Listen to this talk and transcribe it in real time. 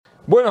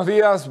Buenos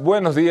días,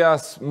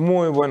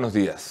 muy buenos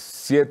días.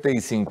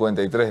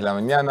 7:53 de la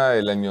mañana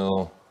del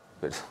año...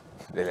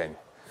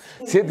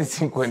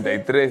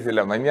 7:53 de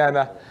la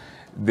mañana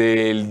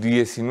del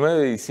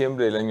 19 de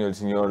diciembre del año del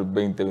Señor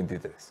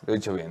 2023. Lo he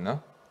hecho bien,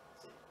 ¿no?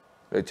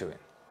 Lo he hecho bien,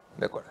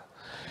 de acuerdo.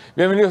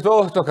 Bienvenidos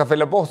todos, esto es Café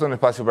La Posta, un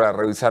espacio para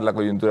revisar la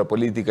coyuntura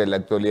política y la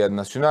actualidad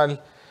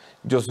nacional.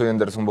 Yo soy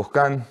Andersson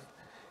BOSCÁN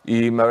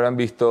y me habrán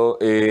visto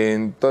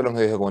en todos los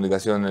medios de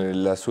comunicación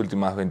en las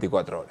últimas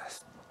 24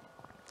 horas.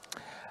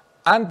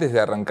 Antes de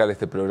arrancar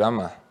este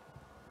programa,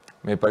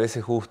 me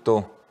parece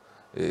justo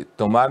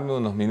tomarme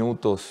unos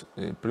minutos,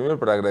 primero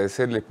para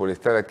agradecerles por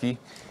estar aquí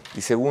y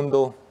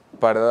segundo,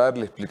 para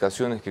darle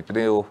explicaciones que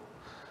creo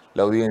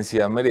la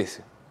audiencia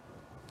merece.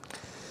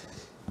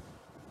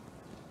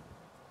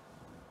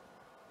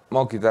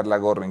 Vamos a quitar la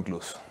gorra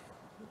incluso.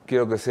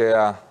 Quiero que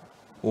sea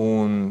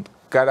un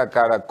cara a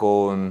cara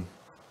con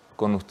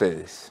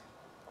ustedes.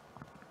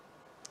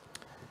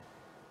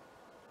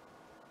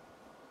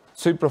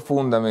 Soy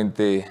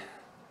profundamente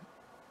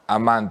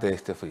amante de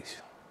este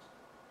oficio.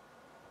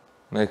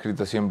 Me he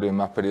descrito siempre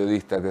más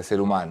periodista que ser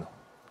humano,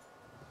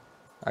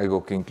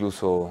 algo que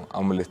incluso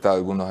ha molestado a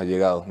algunos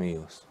allegados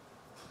míos.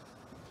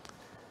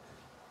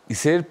 Y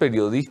ser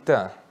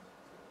periodista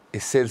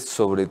es ser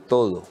sobre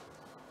todo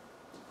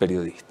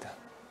periodista.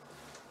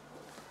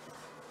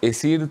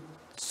 Es ir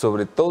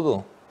sobre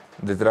todo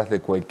detrás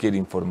de cualquier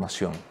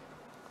información.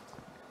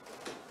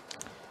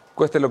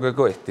 Cueste lo que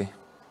cueste,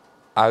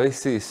 a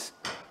veces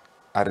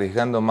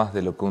arriesgando más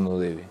de lo que uno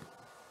debe,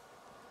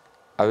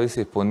 a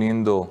veces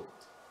poniendo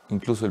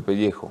incluso el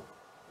pellejo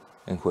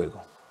en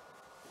juego.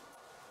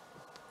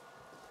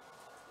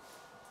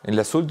 En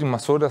las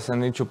últimas horas se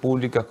han hecho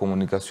públicas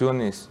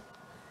comunicaciones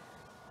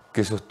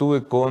que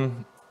sostuve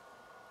con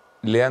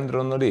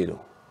Leandro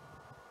Norero,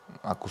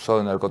 acusado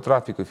de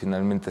narcotráfico y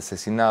finalmente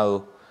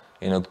asesinado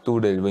en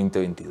octubre del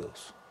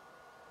 2022.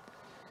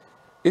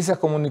 Esas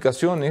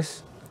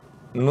comunicaciones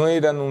no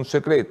eran un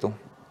secreto.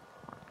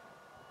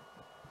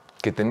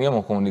 Que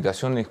teníamos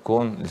comunicaciones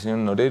con el señor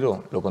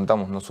Norero, lo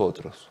contamos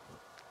nosotros.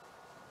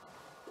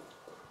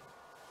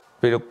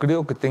 Pero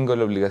creo que tengo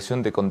la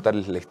obligación de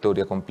contarles la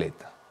historia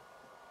completa.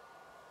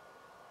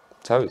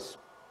 ¿Sabes?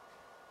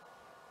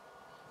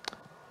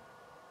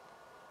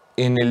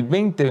 En el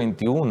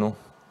 2021,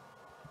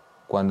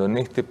 cuando en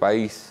este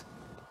país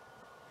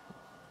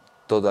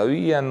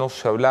todavía no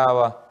se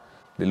hablaba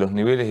de los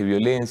niveles de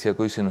violencia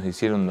que hoy se nos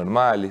hicieron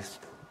normales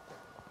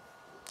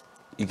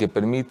y que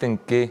permiten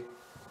que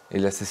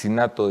el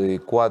asesinato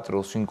de 4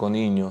 o 5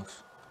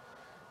 niños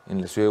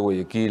en la ciudad de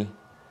Guayaquil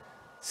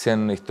sea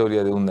una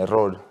historia de un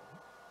error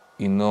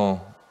y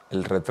no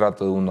el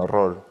retrato de un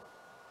horror,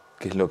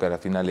 que es lo que al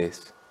final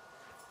es.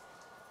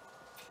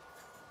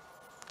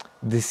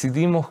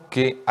 Decidimos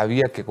que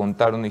había que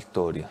contar una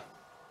historia,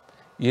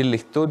 y es la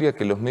historia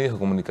que los medios de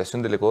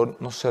comunicación del Ecuador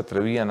no se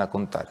atrevían a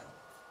contar.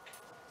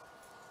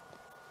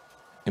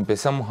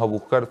 Empezamos a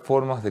buscar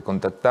formas de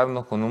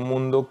contactarnos con un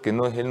mundo que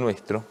no es el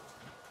nuestro,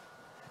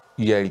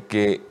 y al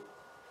que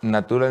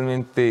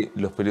naturalmente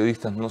los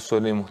periodistas no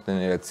solemos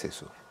tener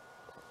acceso.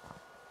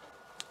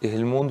 Es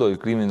el mundo del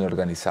crimen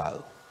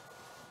organizado.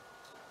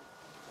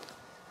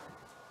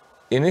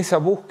 En esa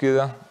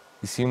búsqueda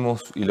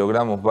hicimos y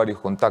logramos varios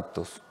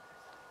contactos,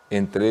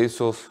 entre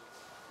esos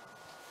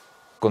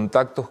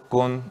contactos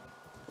con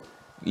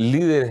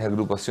líderes de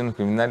agrupaciones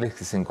criminales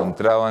que se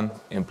encontraban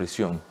en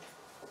prisión.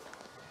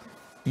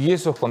 Y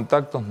esos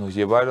contactos nos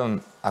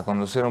llevaron a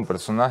conocer a un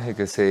personaje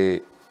que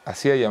se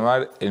hacía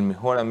llamar el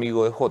mejor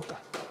amigo de Jota,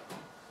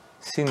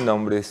 sin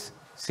nombres,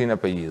 sin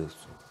apellidos.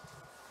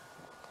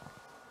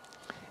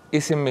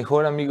 Ese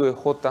mejor amigo de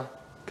Jota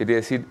quería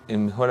decir el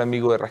mejor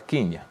amigo de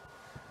Rasquiña,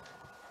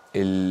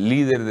 el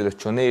líder de los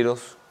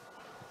choneros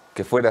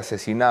que fuera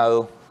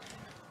asesinado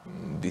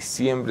en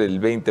diciembre del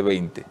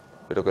 2020,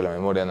 pero que la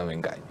memoria no me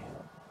engañe.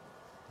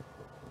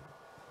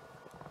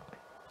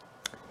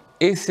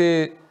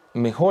 Ese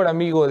mejor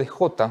amigo de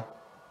Jota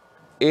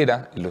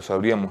era, y lo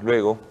sabríamos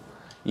luego,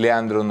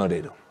 Leandro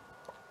Norero.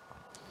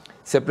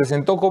 Se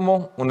presentó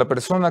como una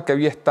persona que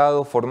había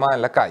estado formada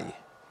en la calle,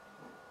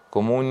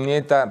 como un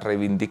nieta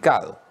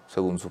reivindicado,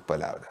 según sus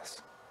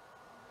palabras.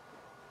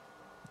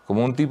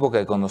 Como un tipo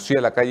que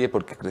conocía la calle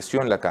porque creció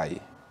en la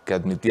calle, que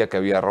admitía que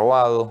había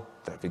robado,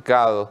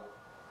 traficado,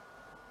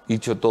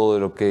 hecho todo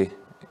lo que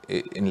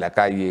en la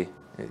calle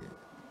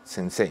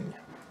se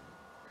enseña.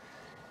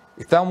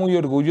 Estaba muy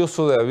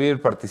orgulloso de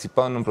haber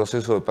participado en un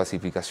proceso de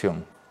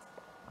pacificación.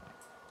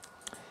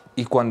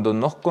 Y cuando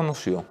nos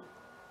conoció,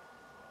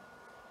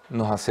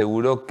 nos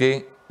aseguró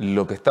que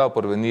lo que estaba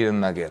por venir era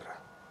una guerra,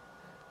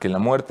 que la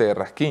muerte de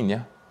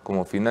Rasquiña,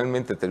 como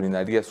finalmente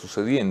terminaría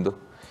sucediendo,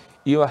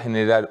 iba a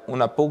generar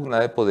una pugna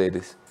de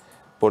poderes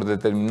por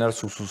determinar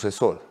su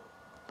sucesor,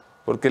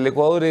 porque el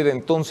Ecuador era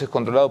entonces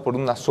controlado por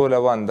una sola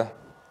banda,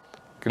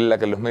 que es la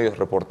que los medios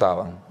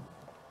reportaban,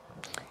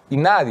 y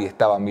nadie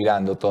estaba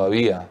mirando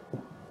todavía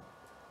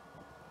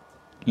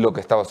lo que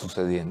estaba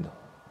sucediendo.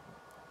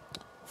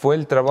 Fue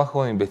el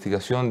trabajo de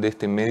investigación de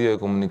este medio de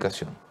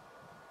comunicación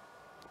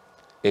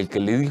el que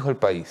le dijo al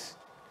país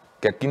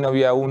que aquí no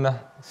había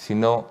una,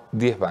 sino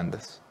 10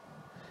 bandas,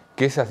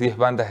 que esas 10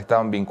 bandas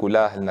estaban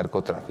vinculadas al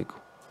narcotráfico,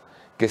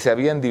 que se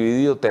habían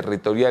dividido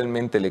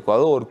territorialmente el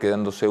Ecuador,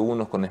 quedándose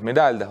unos con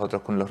Esmeraldas,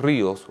 otros con Los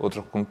Ríos,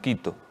 otros con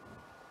Quito,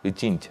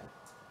 Pichincha,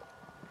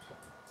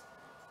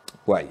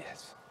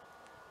 Guayas.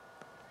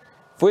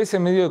 Fue ese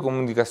medio de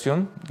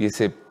comunicación y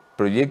ese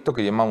proyecto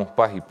que llamamos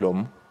Paz y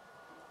Plomo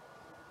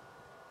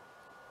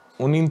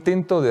un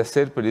intento de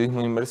hacer periodismo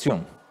de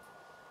inmersión,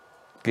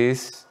 que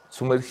es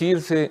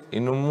sumergirse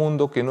en un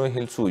mundo que no es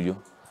el suyo,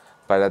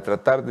 para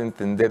tratar de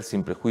entender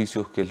sin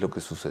prejuicios qué es lo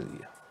que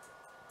sucedía.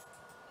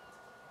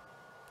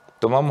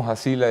 Tomamos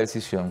así la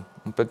decisión,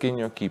 un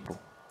pequeño equipo,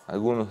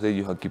 algunos de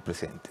ellos aquí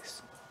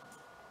presentes,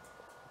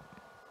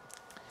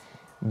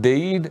 de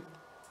ir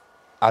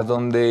a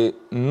donde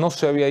no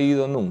se había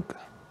ido nunca,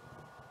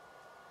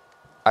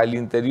 al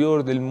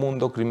interior del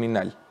mundo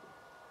criminal.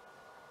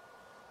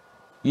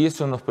 Y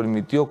eso nos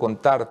permitió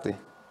contarte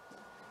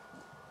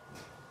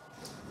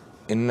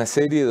en una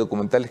serie de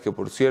documentales que,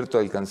 por cierto,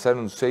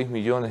 alcanzaron 6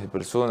 millones de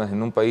personas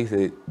en un país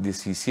de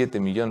 17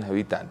 millones de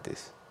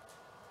habitantes,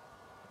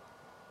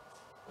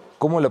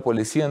 cómo la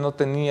policía no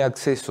tenía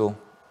acceso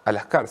a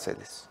las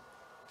cárceles.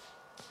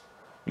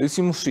 Lo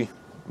hicimos, sí,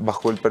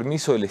 bajo el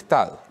permiso del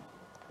Estado,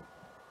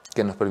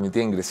 que nos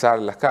permitía ingresar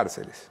a las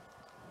cárceles.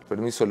 El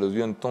permiso lo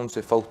dio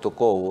entonces Fausto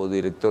Cobo,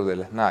 director de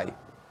la SNAI.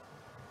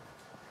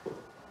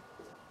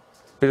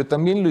 Pero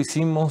también lo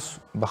hicimos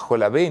bajo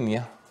la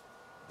venia,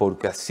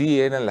 porque así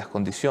eran las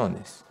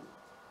condiciones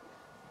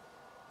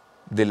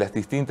de las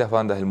distintas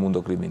bandas del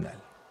mundo criminal.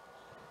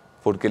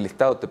 Porque el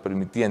Estado te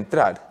permitía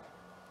entrar,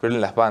 pero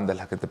eran las bandas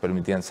las que te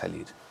permitían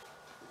salir.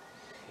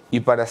 Y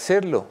para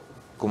hacerlo,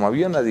 como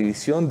había una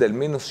división de al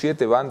menos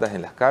 7 bandas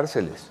en las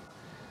cárceles,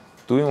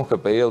 tuvimos que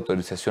pedir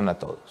autorización a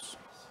todos.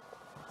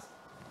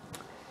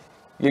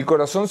 Y el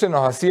corazón se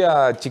nos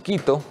hacía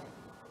chiquito,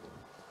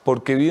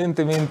 porque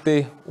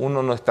evidentemente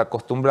uno no está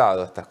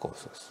acostumbrado a estas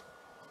cosas.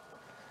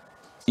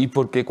 Y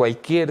porque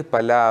cualquier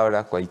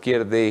palabra,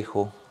 cualquier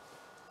dejo,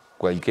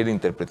 cualquier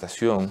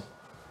interpretación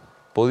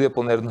podía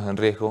ponernos en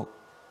riesgo,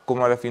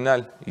 como a la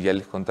final, y ya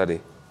les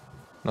contaré,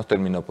 nos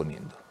terminó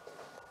poniendo.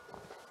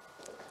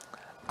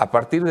 A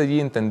partir de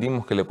allí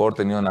entendimos que el Ecuador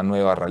tenía una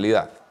nueva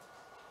realidad,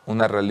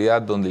 una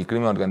realidad donde el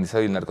crimen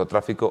organizado y el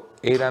narcotráfico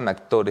eran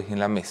actores en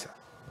la mesa.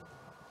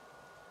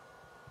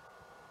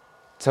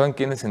 ¿Saben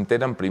quiénes se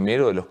enteran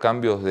primero de los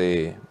cambios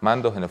de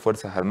mandos en las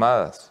Fuerzas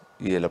Armadas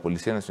y de la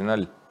Policía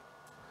Nacional?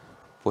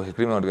 Pues el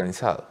crimen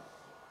organizado.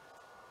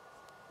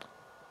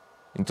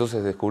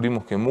 Entonces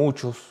descubrimos que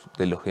muchos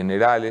de los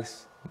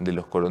generales, de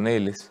los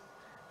coroneles,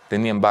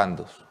 tenían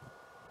bandos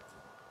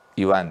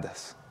y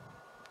bandas.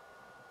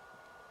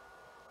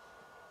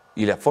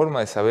 Y la forma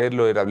de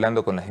saberlo era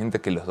hablando con la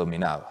gente que los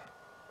dominaba.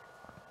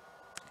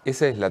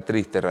 Esa es la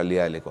triste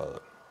realidad del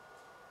Ecuador.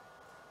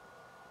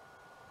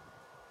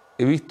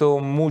 He visto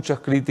muchas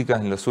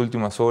críticas en las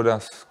últimas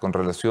horas con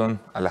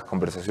relación a las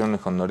conversaciones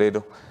con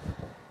Norero,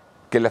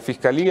 que la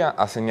Fiscalía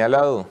ha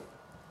señalado,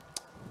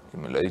 y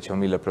me lo ha dicho a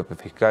mí la propia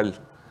fiscal,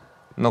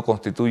 no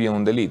constituye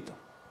un delito.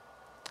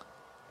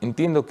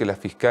 Entiendo que la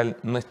fiscal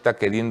no está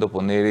queriendo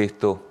poner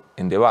esto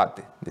en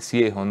debate, de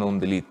si es o no un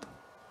delito.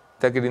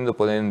 Está queriendo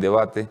poner en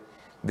debate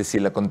de si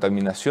la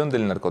contaminación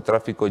del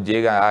narcotráfico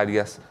llega a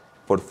áreas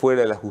por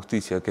fuera de la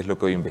justicia, que es lo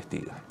que hoy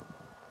investiga.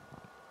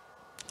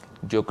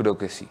 Yo creo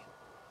que sí.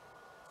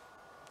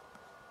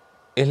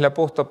 ¿Es la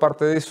posta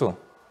parte de eso?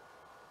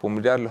 Pues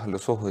mirarlos a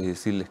los ojos y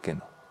decirles que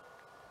no.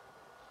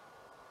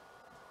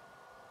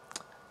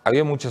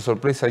 Había mucha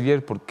sorpresa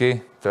ayer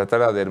porque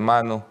tratara de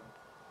hermano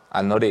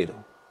a Norero.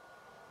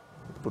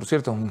 Por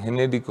cierto, es un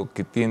genérico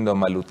que tiendo a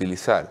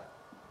malutilizar.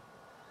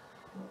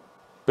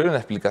 Pero una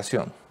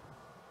explicación.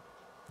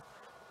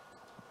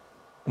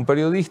 Un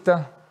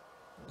periodista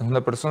es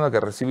una persona que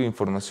recibe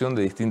información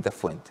de distintas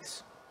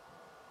fuentes.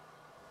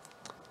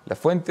 Las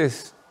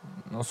fuentes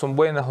no son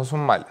buenas o son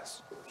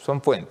malas. Son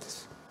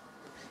fuentes,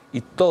 y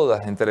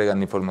todas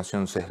entregan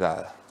información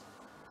sesgada.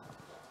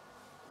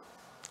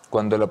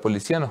 Cuando la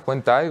policía nos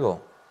cuenta algo,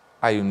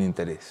 hay un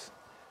interés.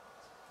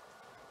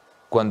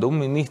 Cuando un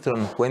ministro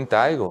nos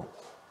cuenta algo,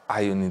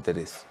 hay un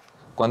interés.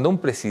 Cuando un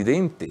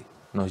presidente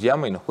nos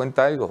llama y nos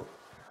cuenta algo,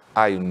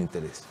 hay un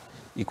interés.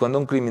 Y cuando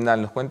un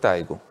criminal nos cuenta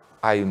algo,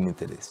 hay un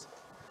interés.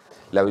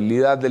 La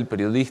habilidad del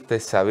periodista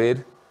es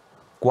saber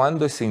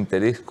cuándo ese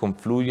interés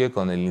confluye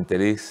con el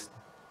interés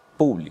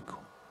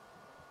público.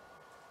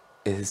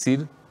 Es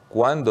decir,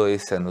 cuando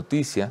esa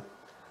noticia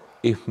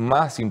es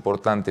más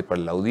importante para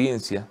la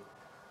audiencia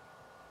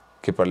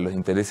que para los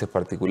intereses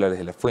particulares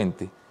de la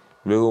fuente,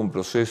 luego un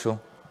proceso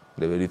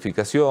de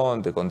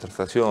verificación, de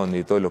contrastación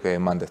y todo lo que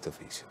demanda este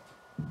oficio.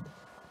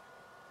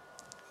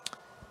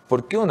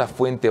 ¿Por qué una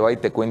fuente va y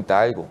te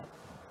cuenta algo,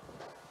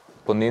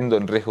 poniendo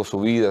en riesgo su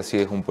vida si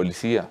es un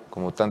policía,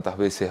 como tantas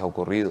veces ha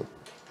ocurrido?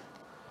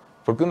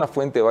 ¿Por qué una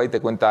fuente va y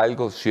te cuenta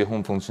algo si es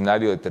un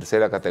funcionario de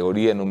tercera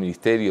categoría en un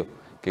ministerio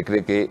que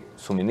cree que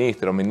su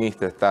ministro o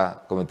ministra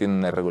está cometiendo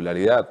una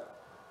irregularidad?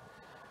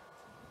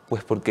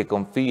 Pues porque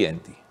confía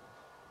en ti.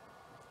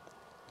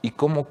 y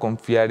cómo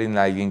confiar en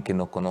alguien que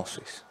no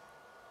conoces,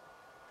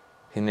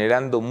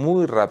 generando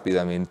muy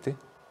rápidamente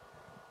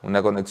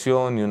una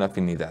conexión y una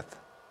afinidad.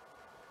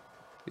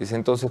 Es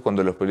entonces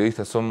cuando los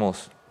periodistas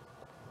somos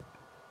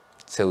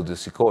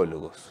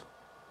pseudopsicólogos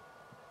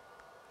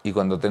y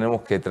cuando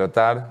tenemos que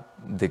tratar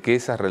de que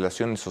esas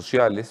relaciones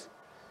sociales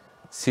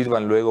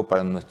sirvan luego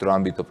para nuestro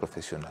ámbito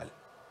profesional.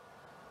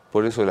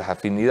 Por eso las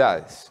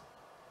afinidades,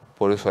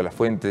 por eso a la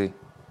fuente,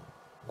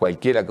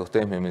 cualquiera que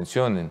ustedes me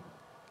mencionen,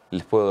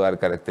 les puedo dar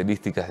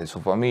características de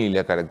su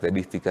familia,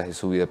 características de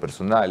su vida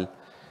personal,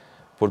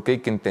 porque hay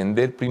que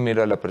entender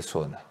primero a la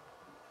persona.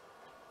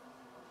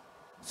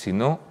 Si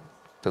no,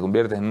 te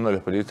conviertes en uno de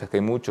los periodistas que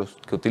hay muchos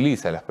que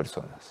utiliza a las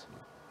personas.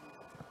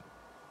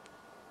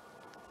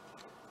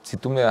 Si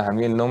tú me das a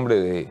mí el nombre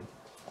de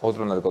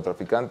otro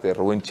narcotraficante,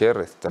 Rubén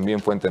Cherres, también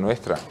fuente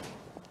nuestra,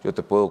 yo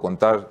te puedo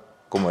contar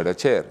cómo era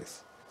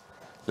Cherres,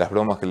 las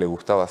bromas que le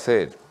gustaba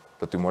hacer,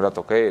 lo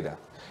timorato que era,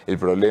 el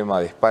problema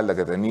de espalda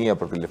que tenía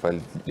porque le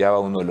fallaba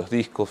uno de los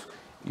discos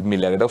y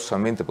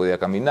milagrosamente podía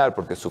caminar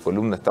porque su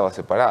columna estaba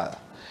separada.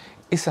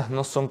 Esas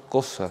no son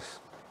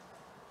cosas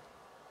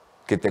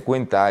que te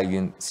cuenta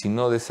alguien si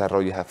no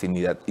desarrollas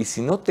afinidad. Y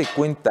si no te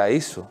cuenta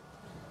eso,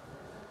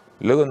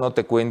 luego no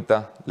te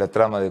cuenta la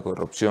trama de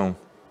corrupción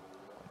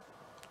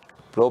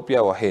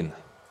propia o ajena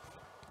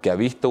que ha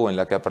visto o en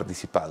la que ha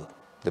participado,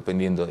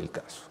 dependiendo del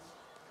caso.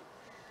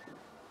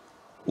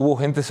 Hubo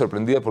gente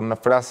sorprendida por una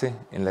frase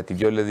en la que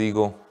yo le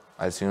digo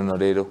al señor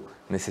Norero,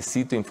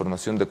 necesito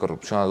información de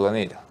corrupción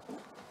aduanera,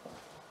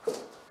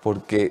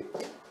 porque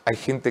hay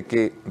gente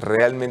que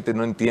realmente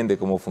no entiende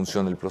cómo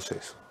funciona el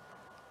proceso.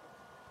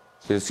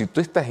 Pero si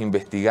tú estás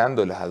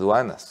investigando las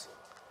aduanas,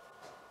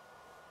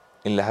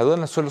 en las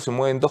aduanas solo se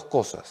mueven dos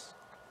cosas,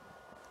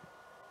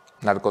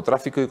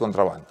 narcotráfico y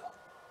contrabando.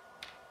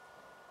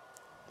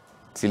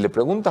 Si le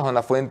preguntas a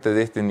una fuente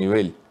de este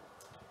nivel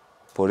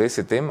por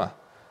ese tema,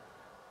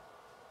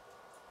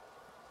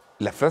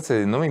 la frase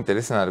de no me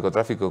interesa el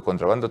narcotráfico y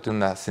contrabando tiene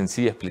una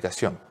sencilla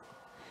explicación.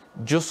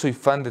 Yo soy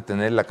fan de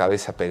tener la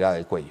cabeza pegada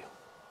al cuello.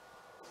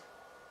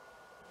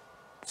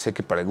 Sé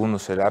que para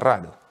algunos será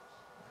raro,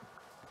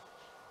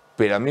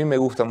 pero a mí me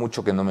gusta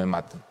mucho que no me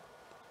maten.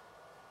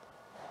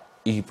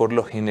 Y por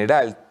lo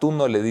general, tú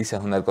no le dices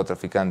a un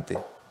narcotraficante,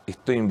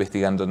 estoy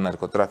investigando el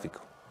narcotráfico.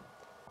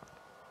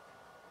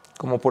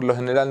 Como por lo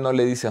general no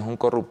le dices a un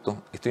corrupto,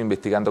 estoy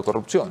investigando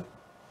corrupción.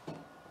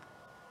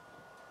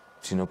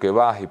 Sino que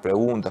vas y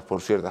preguntas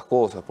por ciertas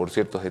cosas, por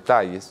ciertos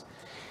detalles.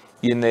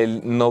 Y en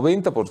el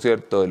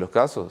 90% de los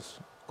casos,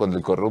 cuando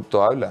el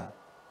corrupto habla,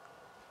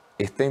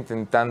 está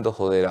intentando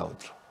joder a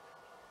otro.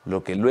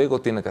 Lo que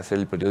luego tiene que hacer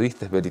el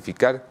periodista es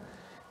verificar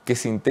que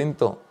ese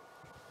intento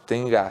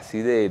tenga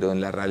asidero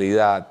en la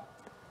realidad,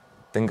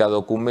 tenga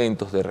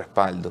documentos de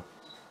respaldo.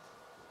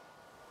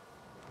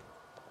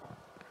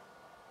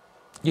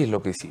 Y es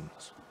lo que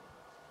hicimos.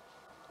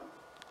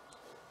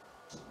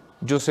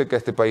 Yo sé que a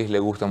este país le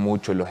gustan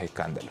mucho los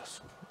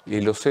escándalos.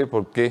 Y lo sé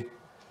porque,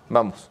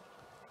 vamos,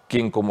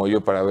 ¿quién como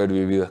yo para haber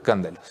vivido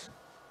escándalos?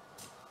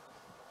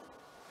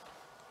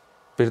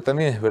 Pero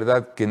también es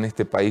verdad que en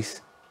este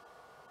país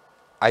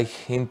hay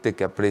gente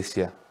que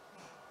aprecia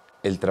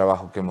el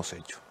trabajo que hemos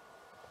hecho.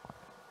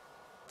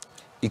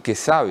 Y que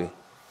sabe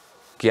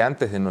que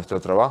antes de nuestro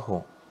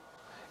trabajo,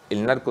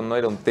 el narco no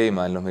era un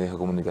tema en los medios de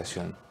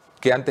comunicación.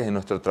 Que antes de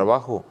nuestro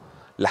trabajo,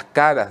 las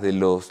caras de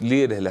los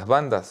líderes de las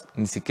bandas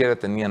ni siquiera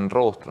tenían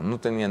rostro, no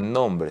tenían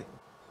nombre.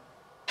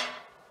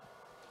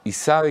 Y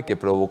sabe que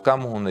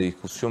provocamos una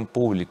discusión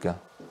pública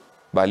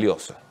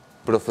valiosa,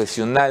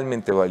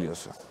 profesionalmente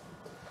valiosa.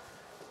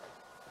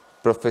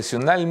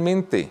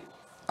 Profesionalmente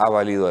ha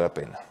valido la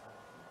pena.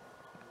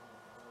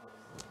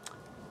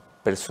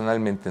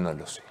 Personalmente no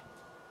lo sé.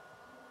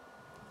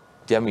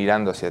 Ya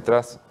mirando hacia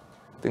atrás,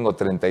 tengo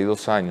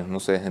 32 años, no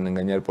se dejen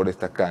engañar por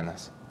estas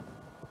canas.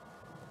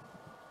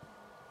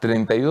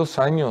 32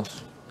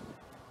 años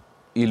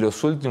y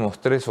los últimos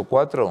 3 o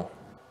 4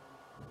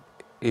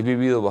 he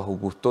vivido bajo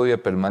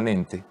custodia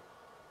permanente,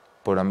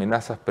 por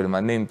amenazas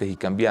permanentes y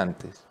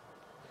cambiantes,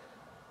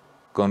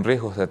 con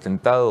riesgos de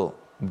atentado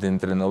de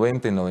entre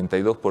 90 y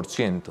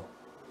 92%.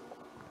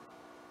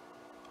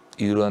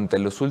 Y durante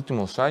los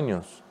últimos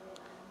años,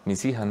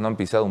 mis hijas no han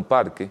pisado un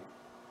parque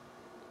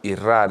y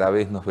rara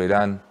vez nos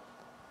verán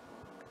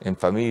en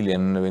familia,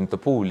 en un evento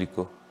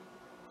público.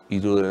 Y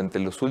durante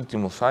los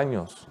últimos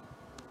años,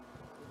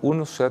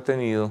 uno se ha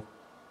tenido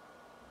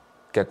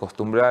que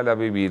acostumbrar a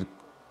vivir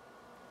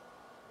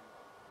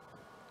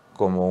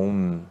como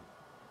un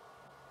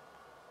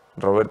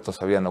Roberto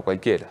Saviano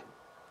cualquiera.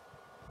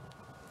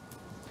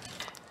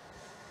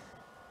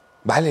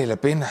 ¿Vale la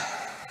pena?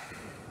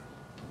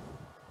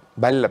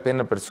 ¿Vale la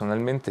pena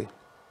personalmente?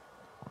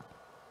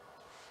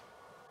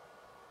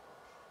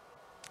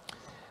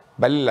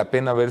 ¿Vale la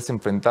pena haberse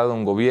enfrentado a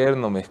un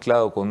gobierno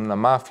mezclado con una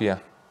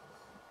mafia?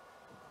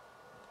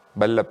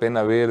 ¿Vale la pena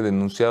haber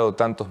denunciado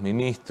tantos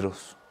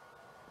ministros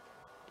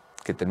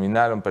que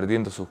terminaron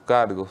perdiendo sus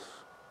cargos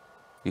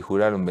y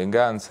juraron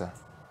venganza?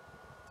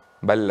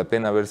 ¿Vale la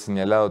pena haber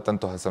señalado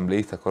tantos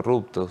asambleístas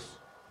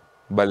corruptos?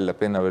 ¿Vale la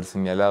pena haber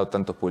señalado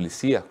tantos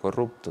policías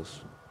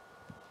corruptos?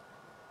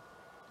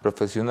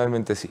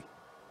 Profesionalmente sí.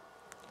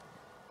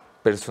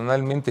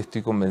 Personalmente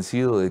estoy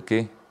convencido de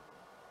que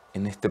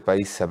en este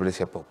país se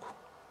aprecia poco.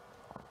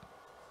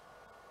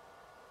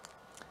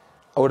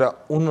 Ahora,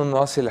 uno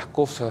no hace las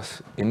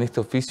cosas en este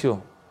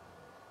oficio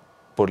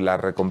por la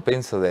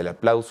recompensa del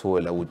aplauso o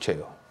el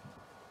abucheo.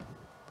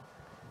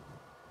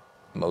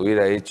 Me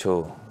hubiera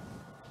hecho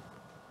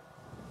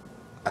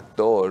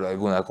actor o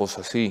alguna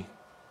cosa así,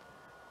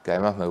 que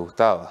además me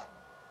gustaba,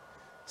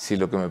 si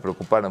lo que me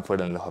preocuparan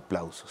fueran los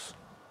aplausos.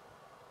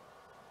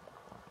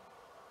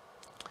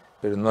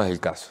 Pero no es el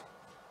caso.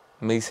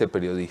 Me hice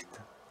periodista,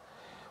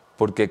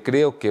 porque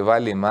creo que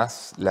vale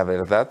más la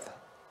verdad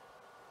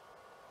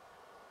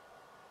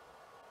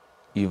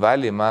y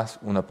vale más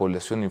una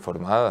población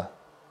informada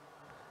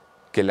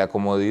que la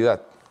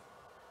comodidad,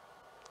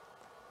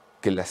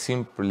 que la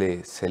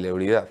simple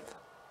celebridad.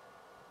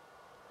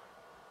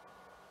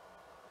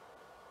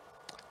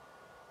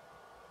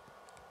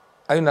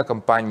 Hay una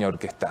campaña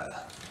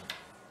orquestada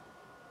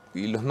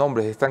y los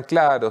nombres están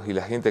claros y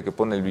la gente que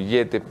pone el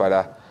billete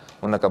para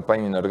una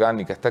campaña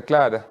inorgánica está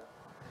clara.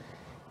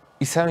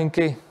 ¿Y saben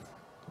qué?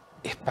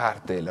 Es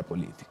parte de la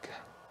política.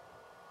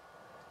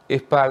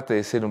 Es parte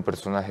de ser un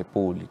personaje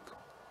público.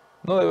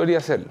 No debería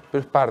serlo,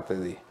 pero es parte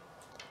de.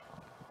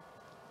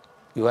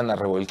 Y van a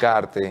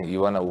revolcarte, y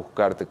van a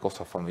buscarte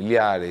cosas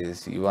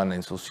familiares, y van a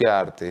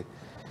ensuciarte.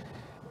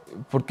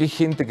 Porque hay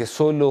gente que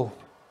solo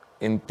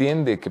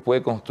entiende que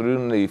puede construir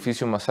un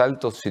edificio más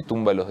alto si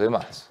tumba a los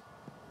demás.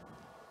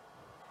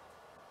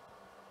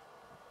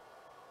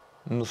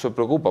 No se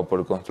preocupa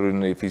por construir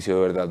un edificio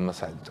de verdad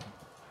más alto.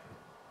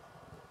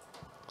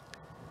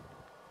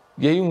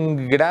 Y hay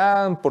un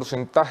gran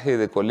porcentaje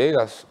de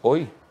colegas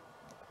hoy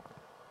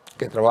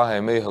que trabajan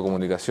en medios de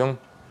comunicación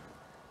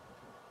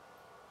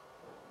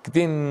que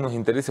tienen unos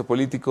intereses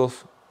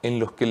políticos en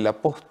los que la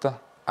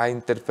posta ha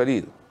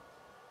interferido.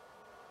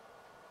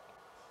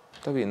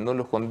 Está bien, no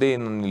los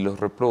condeno ni los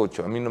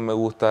reprocho. A mí no me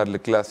gusta darle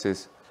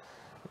clases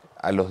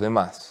a los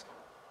demás.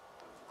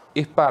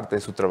 Es parte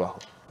de su trabajo,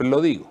 pero lo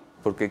digo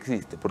porque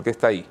existe, porque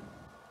está ahí.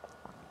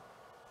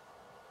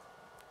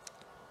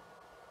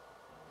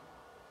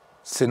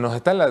 Se nos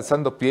están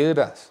lanzando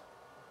piedras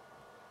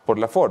por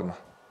la forma,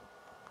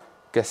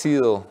 que ha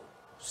sido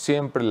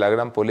siempre la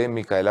gran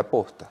polémica de la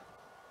posta.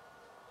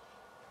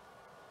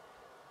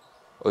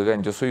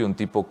 Oigan, yo soy un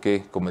tipo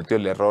que cometió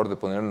el error de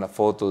poner una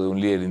foto de un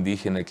líder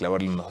indígena y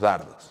clavarle unos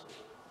dardos.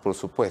 Por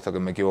supuesto que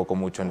me equivoco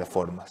mucho en las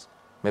formas.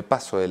 Me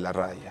paso de la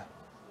raya.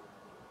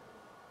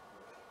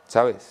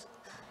 ¿Sabes?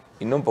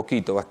 Y no un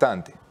poquito,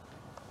 bastante.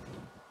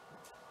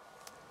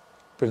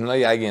 Pero no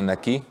hay alguien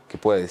aquí que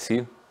pueda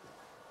decir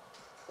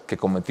que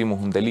cometimos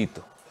un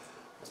delito,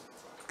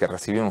 que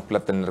recibimos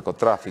plata en el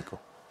narcotráfico.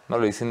 No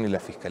lo dice ni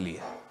la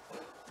fiscalía,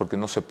 porque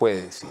no se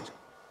puede decir,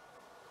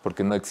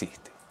 porque no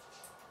existe.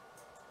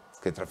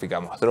 Que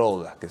traficamos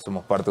drogas, que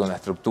somos parte de una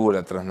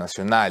estructura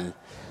transnacional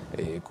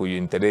cuyo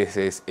interés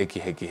es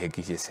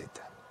XXXYZ.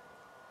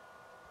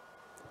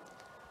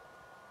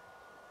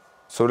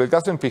 Sobre el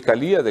caso en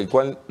fiscalía, del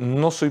cual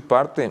no soy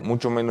parte,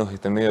 mucho menos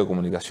este medio de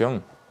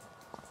comunicación,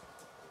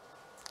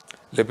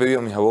 le he pedido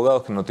a mis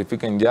abogados que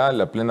notifiquen ya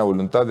la plena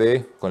voluntad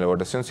de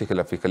colaboración si es que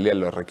la fiscalía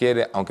lo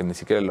requiere, aunque ni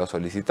siquiera lo ha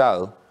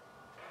solicitado.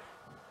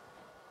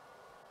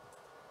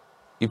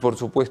 Y por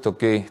supuesto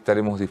que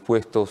estaremos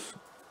dispuestos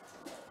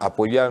a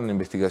apoyar una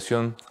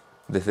investigación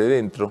desde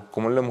dentro,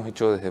 como lo hemos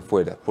hecho desde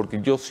fuera, porque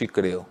yo sí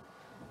creo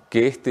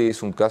que este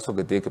es un caso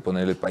que tiene que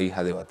poner el país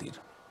a debatir.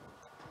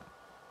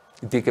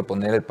 Y tiene que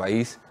poner el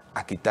país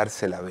a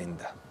quitarse la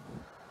venda,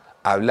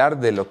 a hablar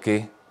de lo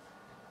que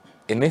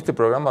en este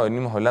programa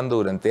venimos hablando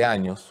durante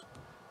años,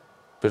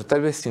 pero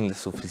tal vez sin la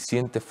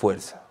suficiente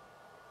fuerza.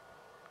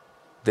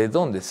 ¿De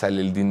dónde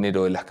sale el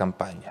dinero de las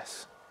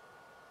campañas?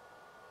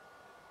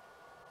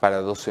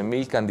 Para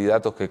 12.000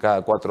 candidatos que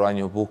cada 4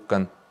 años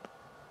buscan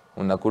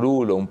una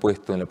curul o un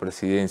puesto en la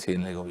presidencia y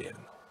en el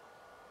gobierno.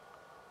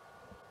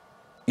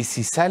 Y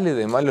si sale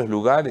de malos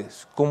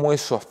lugares, ¿cómo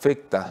eso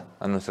afecta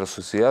a nuestra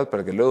sociedad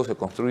para que luego se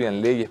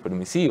construyan leyes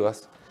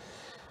permisivas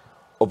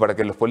o para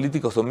que los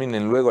políticos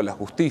dominen luego la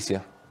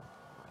justicia,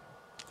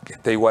 que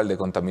está igual de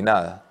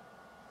contaminada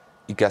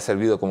y que ha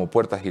servido como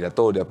puerta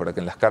giratoria para que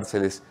en las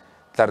cárceles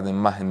tarden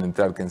más en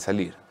entrar que en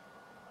salir?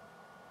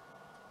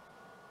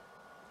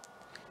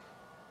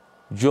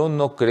 Yo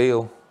no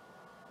creo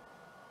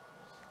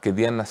que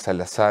Diana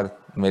Salazar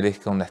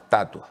merezca una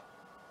estatua.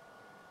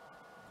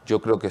 Yo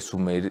creo que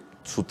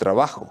su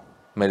trabajo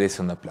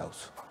merece un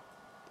aplauso.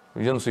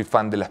 Yo no soy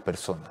fan de las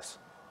personas,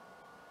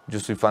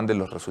 yo soy fan de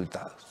los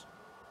resultados.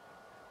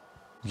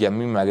 Y a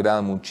mí me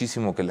agrada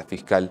muchísimo que la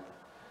fiscal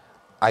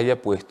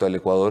haya puesto al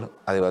Ecuador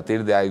a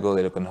debatir de algo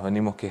de lo que nos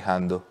venimos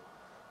quejando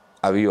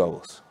a viva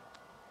voz.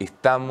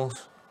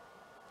 Estamos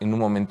en un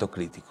momento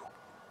crítico.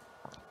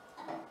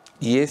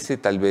 Y ese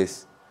tal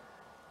vez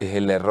es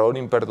el error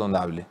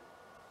imperdonable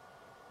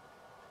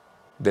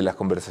de las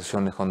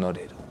conversaciones con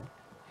Norero.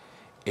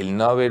 El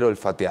no haber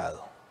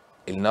olfateado,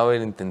 el no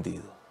haber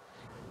entendido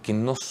que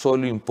no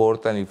solo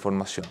importa la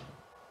información,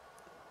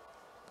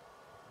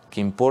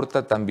 que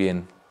importa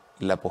también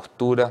la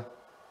postura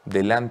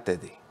delante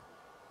de.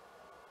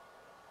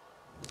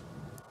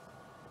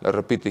 Lo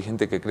repito, hay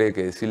gente que cree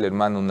que decirle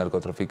hermano a un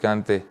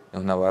narcotraficante es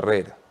una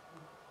barrera.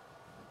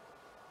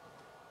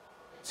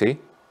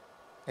 ¿Sí?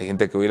 Hay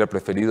gente que hubiera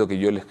preferido que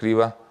yo le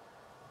escriba: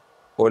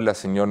 hola,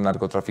 señor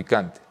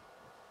narcotraficante,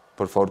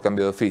 por favor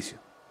cambie de oficio.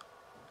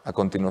 A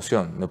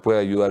continuación, ¿me puede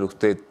ayudar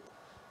usted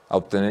a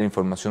obtener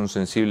información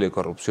sensible de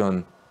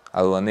corrupción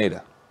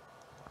aduanera?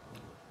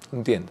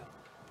 Entiendo.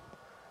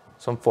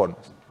 Son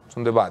formas,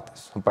 son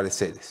debates, son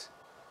pareceres.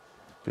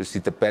 Pero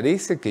si te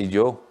parece que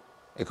yo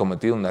he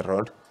cometido un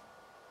error,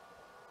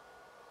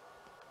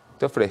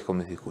 te ofrezco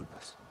mis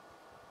disculpas.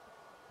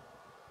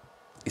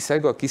 Y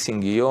salgo aquí sin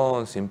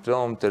guión, sin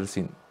prompter,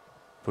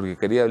 porque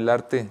quería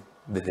hablarte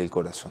desde el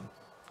corazón.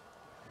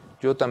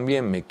 Yo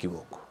también me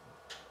equivoco.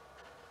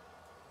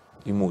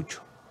 Y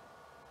mucho.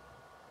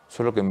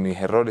 Solo que mis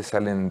errores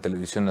salen en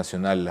televisión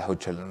nacional a las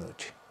 8 de la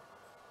noche.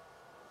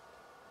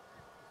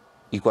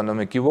 Y cuando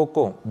me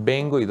equivoco,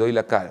 vengo y doy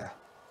la cara.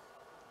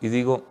 Y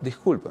digo,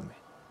 discúlpame.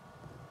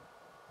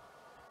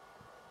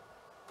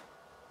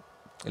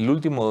 El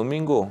último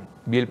domingo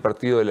vi el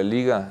partido de la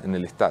Liga en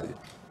el estadio.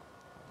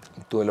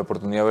 Tuve la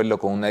oportunidad de verlo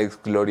con una ex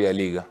gloria de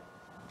Liga.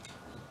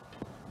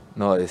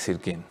 No voy a decir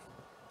quién.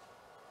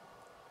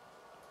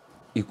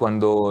 Y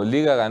cuando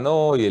Liga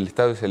ganó y el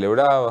estadio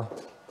celebraba,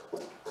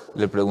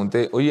 le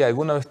pregunté, oye,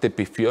 ¿alguna vez te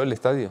pifió el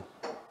estadio?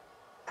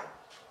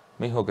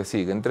 Me dijo que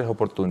sí, que en 3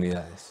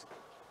 oportunidades.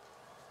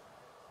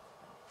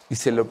 Y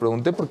se lo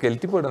pregunté porque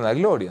el tipo era una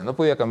gloria. No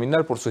podía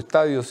caminar por su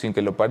estadio sin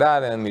que lo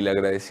pararan ni le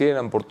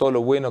agradecieran por todo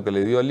lo bueno que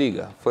le dio a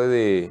Liga. Fue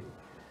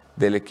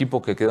del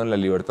equipo que quedó en la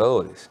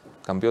Libertadores,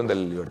 campeón de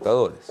la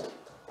Libertadores.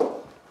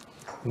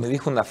 Me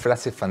dijo una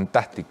frase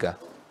fantástica.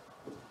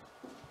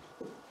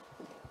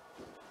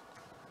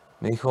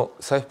 Me dijo,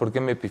 ¿sabes por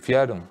qué me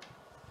pifiaron?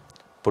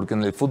 Porque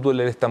en el fútbol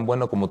eres tan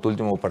bueno como tu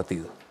último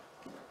partido.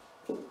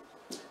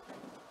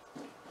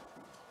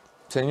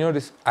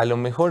 Señores, a lo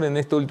mejor en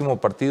este último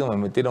partido me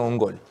metieron un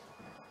gol.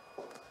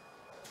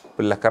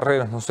 Pero las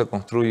carreras no se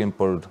construyen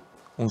por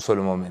un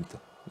solo momento.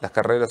 Las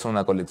carreras son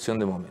una colección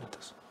de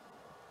momentos.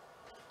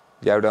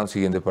 Ya habrá un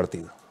siguiente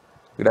partido.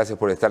 Gracias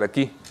por estar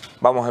aquí.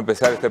 Vamos a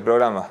empezar este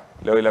programa.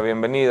 Le doy la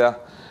bienvenida.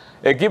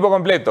 Equipo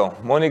completo,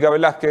 Mónica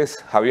Velázquez,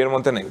 Javier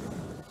Montenegro.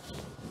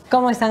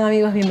 ¿Cómo están,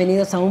 amigos?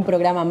 Bienvenidos a un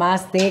programa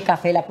más de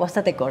Café La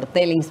Posta. Te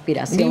corté la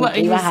inspiración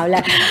que ibas a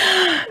hablar.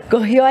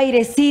 Cogió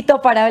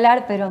airecito para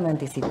hablar, pero me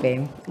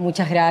anticipé.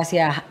 Muchas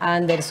gracias,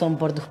 Andersson,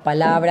 por tus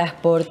palabras,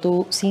 por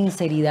tu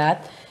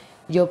sinceridad.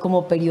 Yo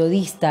como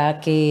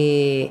periodista,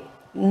 que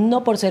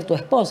no por ser tu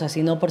esposa,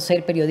 sino por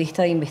ser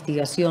periodista de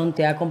investigación,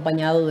 te he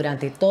acompañado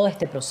durante todo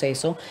este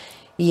proceso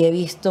y he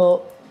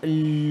visto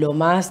lo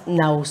más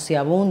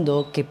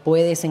nauseabundo que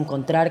puedes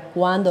encontrar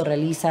cuando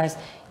realizas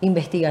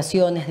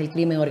investigaciones del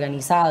crimen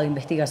organizado,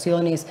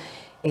 investigaciones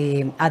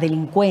a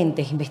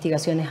delincuentes,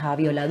 investigaciones a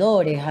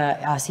violadores,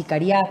 a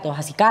sicariatos,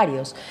 a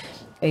sicarios.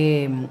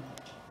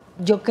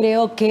 Yo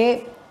creo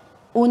que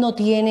uno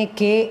tiene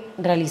que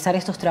realizar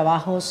estos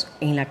trabajos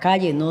en la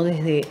calle, no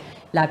desde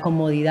la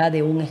comodidad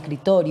de un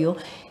escritorio.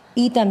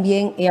 Y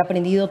también he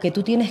aprendido que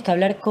tú tienes que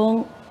hablar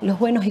con los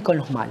buenos y con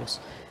los malos.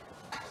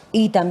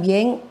 Y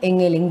también en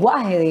el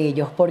lenguaje de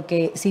ellos,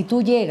 porque si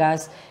tú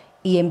llegas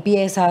y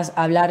empiezas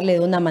a hablarle de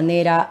una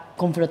manera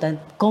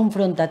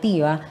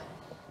confrontativa,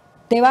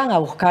 te van a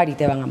buscar y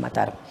te van a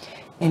matar.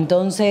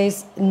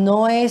 Entonces,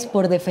 no es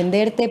por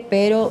defenderte,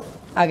 pero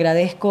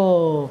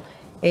agradezco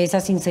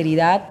esa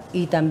sinceridad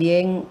y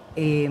también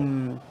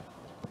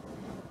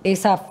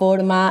esa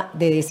forma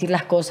de decir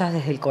las cosas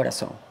desde el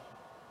corazón.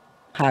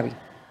 Javi.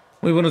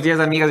 Muy buenos días,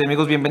 amigas y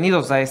amigos.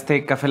 Bienvenidos a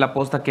este Café La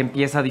Posta que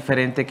empieza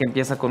diferente, que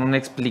empieza con una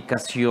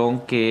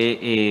explicación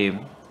que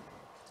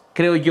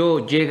creo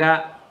yo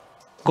llega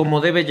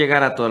como debe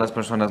llegar a todas las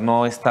personas.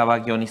 No estaba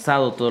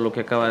guionizado todo lo que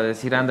acaba de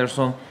decir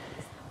Andersson,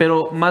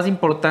 pero más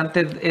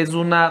importante es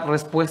una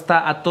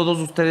respuesta a todos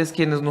ustedes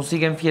quienes nos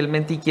siguen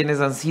fielmente y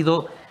quienes han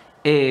sido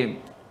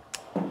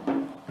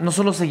no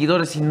solo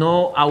seguidores,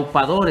 sino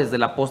aupadores de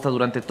La Posta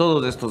durante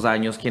todos estos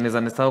años, quienes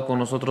han estado con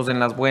nosotros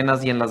en las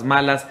buenas y en las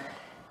malas.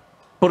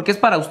 Porque es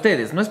para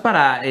ustedes, no es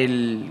para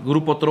el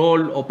grupo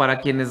troll o para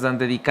quienes han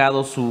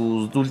dedicado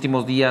sus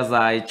últimos días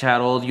a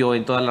echar odio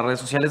en todas las redes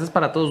sociales. Es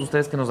para todos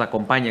ustedes que nos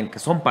acompañan, que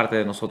son parte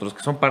de nosotros,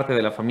 que son parte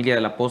de la familia de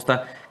La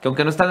Posta, que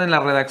aunque no están en la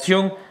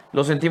redacción,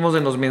 lo sentimos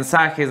en los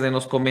mensajes, en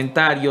los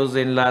comentarios,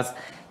 en las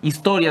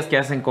historias que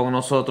hacen con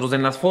nosotros,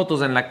 en las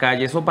fotos en la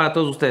calle. Son para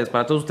todos ustedes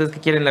que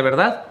quieren la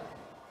verdad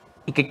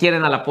y que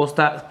quieren a La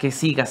Posta que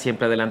siga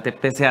siempre adelante,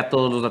 pese a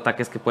todos los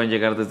ataques que pueden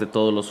llegar desde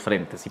todos los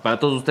frentes. Y para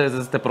todos ustedes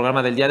este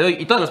programa del día de hoy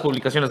y todas las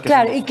publicaciones que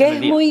claro, y que es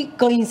muy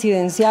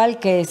coincidencial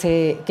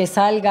que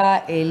salga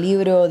el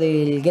libro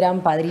del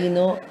Gran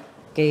Padrino,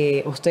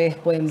 que ustedes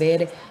pueden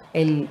ver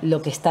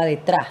lo que está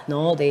detrás,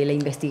 ¿no? De la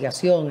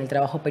investigación, el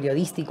trabajo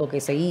periodístico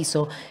que se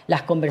hizo,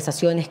 las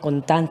conversaciones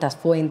con tantas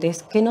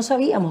fuentes que no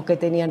sabíamos que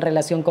tenían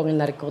relación con el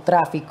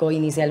narcotráfico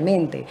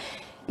inicialmente.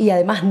 y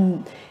además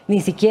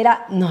ni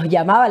siquiera nos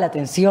llamaba la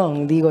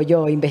atención, digo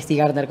yo,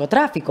 investigar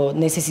narcotráfico.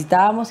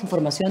 Necesitábamos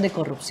información de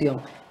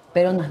corrupción,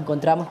 pero nos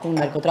encontramos con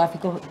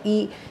narcotráfico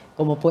y,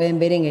 como pueden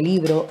ver en el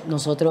libro,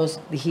 nosotros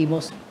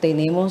dijimos,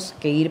 tenemos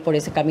que ir por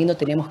ese camino,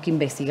 tenemos que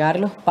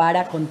investigarlos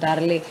para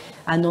contarle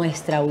a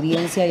nuestra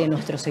audiencia y a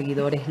nuestros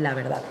seguidores la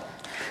verdad.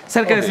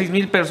 Cerca de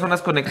 6,000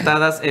 personas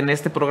conectadas en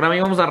este programa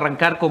y vamos a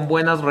arrancar con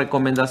buenas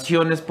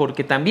recomendaciones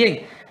porque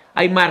también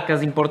hay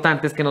marcas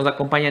importantes que nos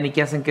acompañan y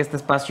que hacen que este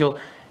espacio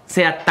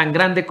sea tan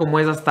grande como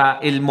es hasta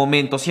el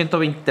momento.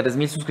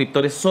 123,000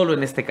 suscriptores solo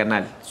en este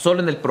canal,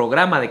 solo en el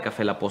programa de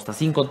Café La Posta,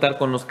 sin contar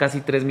con los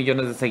casi 3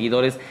 millones de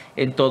seguidores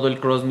en todo el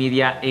cross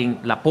media, en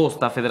La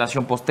Posta,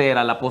 Federación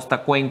Postera, La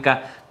Posta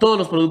Cuenca, todos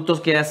los productos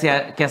que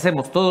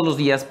hacemos todos los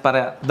días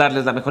para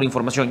darles la mejor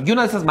información. Y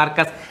una de esas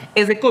marcas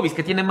es de Ecobis,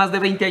 que tiene más de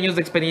 20 años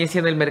de experiencia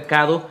en el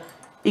mercado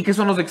y que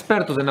son los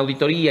expertos en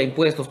auditoría,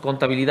 impuestos,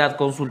 contabilidad,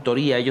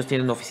 consultoría. Ellos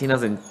tienen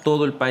oficinas en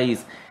todo el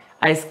país.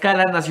 A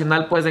escala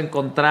nacional puedes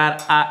encontrar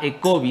a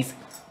Ecobis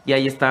y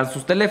ahí están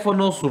sus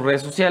teléfonos, sus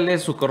redes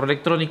sociales, su correo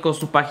electrónico,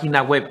 su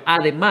página web.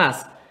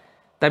 Además,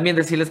 también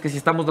decirles que si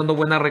estamos dando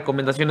buenas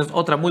recomendaciones,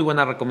 otra muy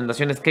buena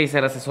recomendación es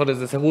Kaiser Asesores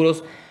de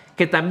Seguros,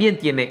 que también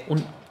tiene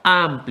un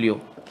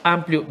amplio,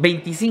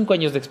 25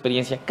 años de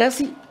experiencia,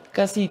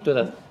 casi tu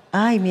edad.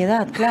 Ay, mi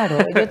edad, claro.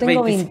 Yo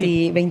tengo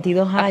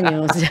 22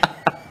 años.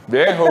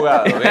 Bien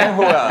jugado, bien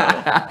jugado.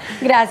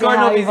 Gracias, Con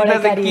Javi, por el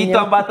oficinas de cariño. Quito,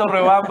 Ambato,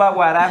 Riobamba,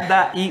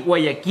 Guaranda y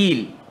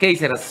Guayaquil.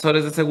 Kaiser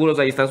Asesores de Seguros,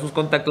 ahí están sus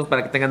contactos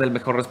para que tengan el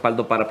mejor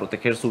respaldo para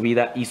proteger su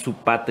vida y su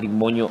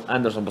patrimonio.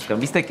 Andersson Boscán,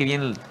 ¿viste que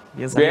bien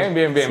salió?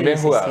 Bien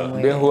jugado,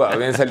 bien jugado,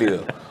 bien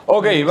salido.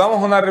 Ok,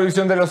 vamos a una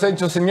revisión de los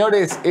hechos,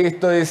 señores.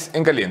 Esto es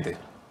En Caliente.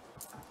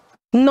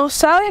 No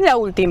sabes la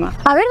última.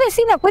 A ver,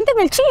 vecina,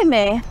 cuénteme el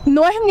chisme.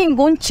 No es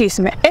ningún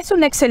chisme, es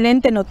una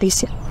excelente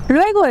noticia.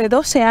 Luego de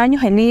 12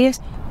 años en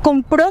IES,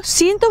 compró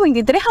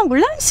 123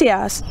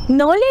 ambulancias.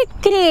 No le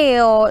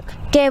creo.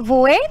 Qué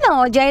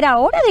bueno, ya era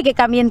hora de que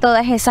cambien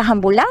todas esas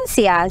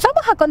ambulancias.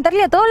 Vamos a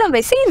contarle a todos los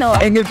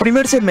vecinos. En el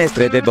primer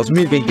semestre de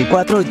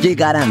 2024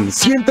 llegarán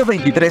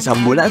 123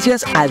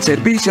 ambulancias al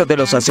servicio de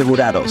los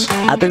asegurados.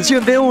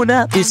 Atención de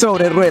una y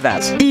sobre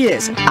ruedas.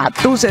 IES, a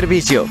tu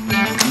servicio.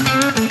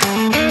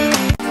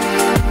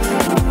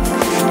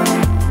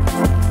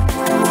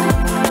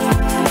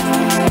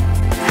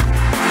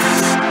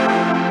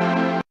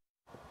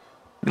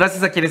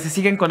 Gracias a quienes se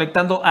siguen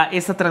conectando a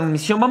esta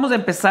transmisión. Vamos a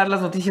empezar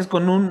las noticias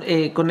con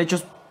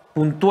hechos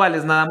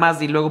puntuales nada más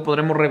y luego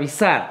podremos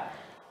revisar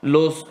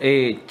los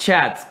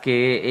chats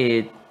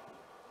que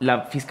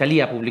la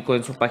Fiscalía publicó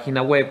en su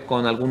página web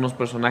con algunos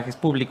personajes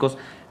públicos.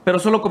 Pero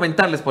solo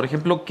comentarles, por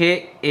ejemplo,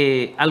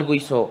 que algo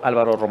hizo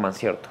Álvaro Román,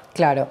 ¿cierto?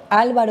 Claro,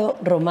 Álvaro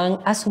Román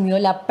asumió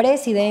la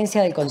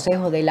presidencia del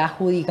Consejo de la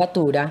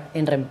Judicatura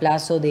en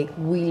reemplazo de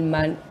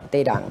Wilman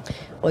Terán.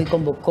 Hoy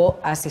convocó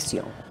a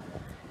sesión.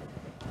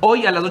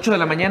 Hoy a las 8 de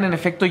la mañana, en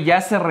efecto, ya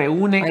se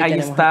reúne. Ahí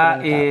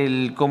está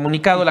el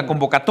comunicado, la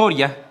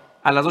convocatoria.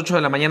 A las 8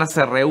 de la mañana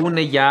se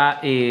reúne ya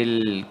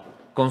el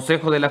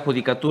Consejo de la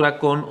Judicatura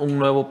con un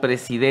nuevo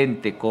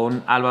presidente,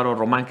 con Álvaro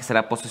Román, que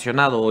será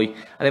posesionado hoy.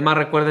 Además,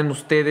 recuerden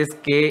ustedes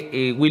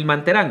que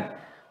Wilman Terán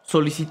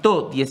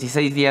solicitó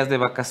 16 días de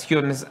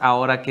vacaciones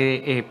ahora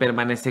que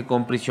permanece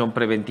con prisión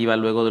preventiva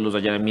luego de los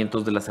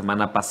allanamientos de la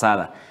semana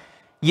pasada.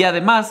 Y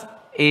además,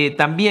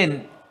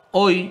 también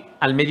hoy,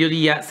 al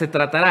mediodía, se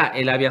tratará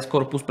el habeas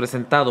corpus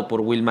presentado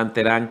por Wilman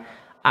Terán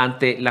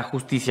ante la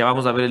justicia.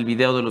 Vamos a ver el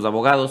video de los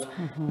abogados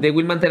de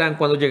Wilman Terán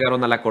cuando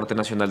llegaron a la Corte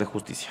Nacional de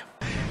Justicia.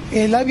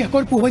 El habeas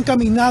corpus va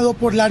encaminado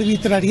por la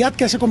arbitrariedad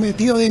que se ha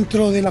cometido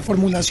dentro de la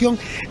formulación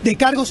de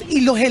cargos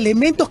y los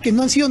elementos que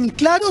no han sido ni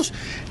claros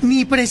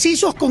ni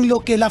precisos con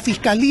lo que la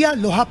Fiscalía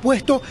los ha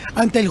puesto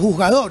ante el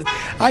juzgador.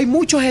 Hay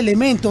muchos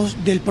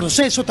elementos del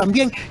proceso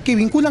también que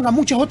vinculan a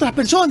muchas otras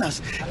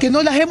personas que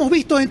no las hemos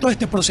visto dentro de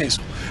este proceso.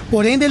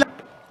 Por ende,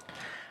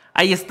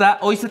 ahí está,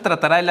 hoy se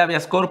tratará el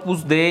habeas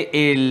corpus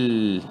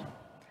de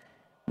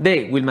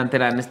Wilman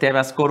Terán. Este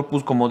habeas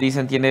corpus, como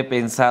dicen, tiene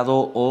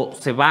pensado o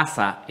se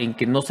basa en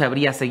que no se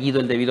habría seguido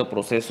el debido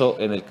proceso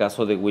en el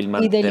caso de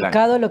Wilman Terán. Y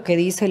delicado lo que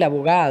dice el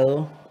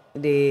abogado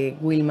de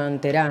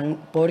Wilman Terán,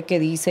 porque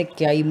dice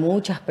que hay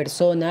muchas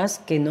personas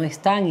que no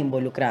están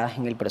involucradas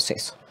en el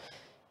proceso.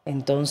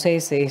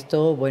 Entonces,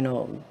 esto,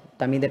 bueno,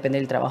 también depende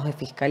del trabajo de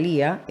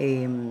Fiscalía,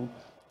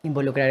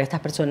 involucrar a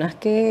estas personas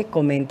que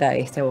comenta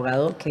este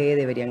abogado que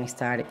deberían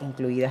estar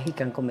incluidas y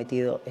que han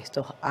cometido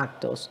estos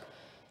actos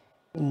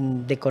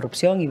de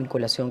corrupción y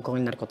vinculación con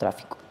el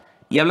narcotráfico.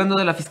 Y hablando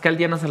de la fiscal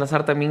Diana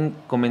Salazar, también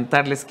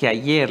comentarles que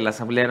ayer la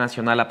Asamblea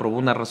Nacional aprobó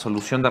una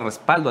resolución de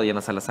respaldo a Diana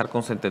Salazar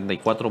con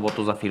 74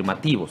 votos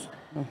afirmativos.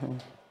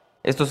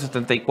 Estos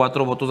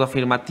 74 votos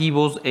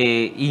afirmativos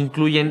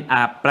incluyen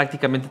a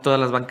prácticamente todas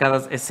las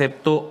bancadas,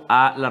 excepto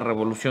a la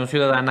Revolución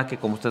Ciudadana, que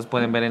como ustedes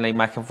pueden ver en la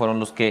imagen fueron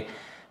los que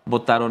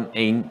votaron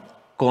en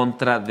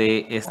contra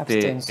de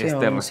este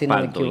respaldo. Si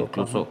no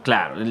incluso,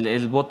 claro,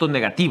 el voto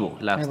negativo,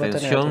 la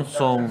abstención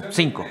son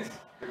 5.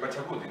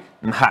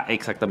 Ajá,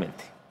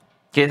 exactamente.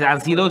 Que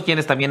han sido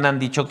quienes también han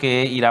dicho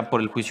que irán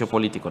por el juicio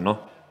político, ¿no?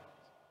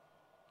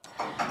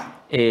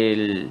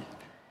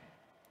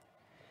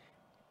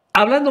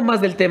 Hablando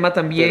más del tema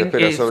también...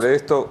 Pero sobre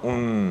esto,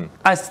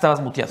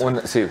 estabas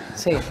muteado. Sí,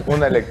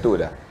 una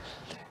lectura.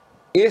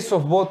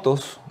 Esos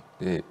votos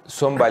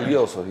son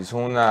valiosos y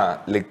son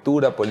una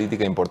lectura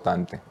política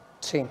importante.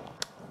 Sí.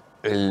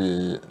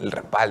 El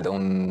respaldo a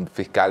un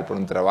fiscal por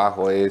un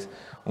trabajo es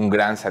un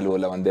gran saludo a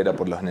la bandera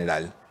por lo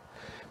general.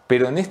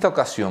 Pero en esta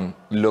ocasión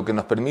lo que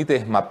nos permite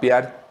es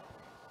mapear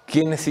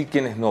quiénes sí,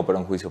 quiénes no para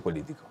un juicio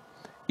político.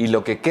 Y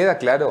lo que queda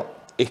claro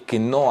es que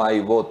no hay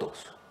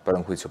votos para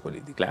un juicio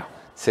político. Claro.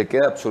 Se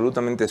queda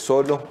absolutamente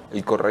solo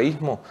el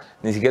correísmo,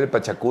 ni siquiera el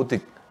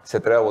Pachacutic se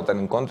atreve a votar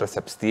en contra, se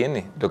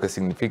abstiene, lo que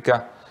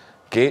significa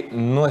que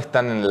no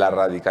están en la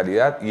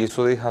radicalidad y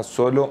eso deja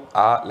solo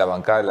a la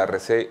bancada de la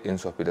RC en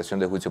su aspiración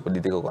de juicio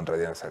político contra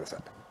Diana Salazar.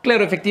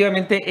 Claro,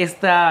 efectivamente,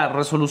 esta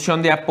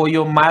resolución de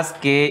apoyo más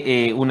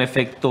que un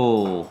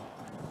efecto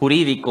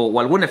jurídico o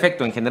algún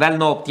efecto en general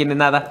no obtiene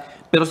nada,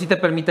 pero sí te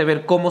permite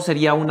ver cómo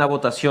sería una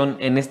votación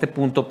en este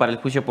punto para el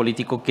juicio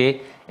político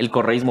que el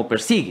correísmo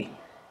persigue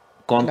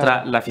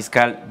contra la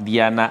fiscal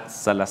Diana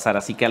Salazar.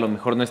 Así que a lo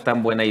mejor no es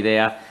tan buena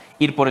idea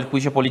ir por el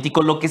juicio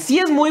político. Lo que sí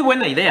es muy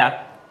buena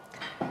idea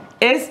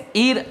es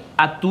ir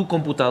a tu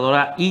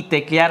computadora y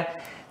teclear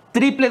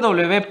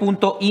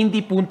www.indy.com.es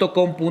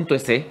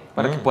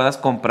para que puedas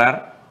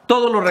comprar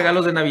todos los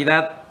regalos de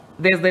Navidad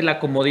desde la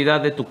comodidad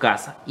de tu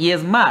casa. Y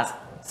es más,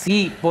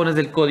 si pones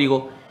el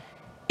código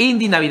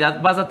Indy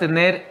Navidad vas a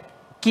tener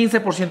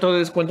 15% de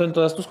descuento en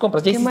todas tus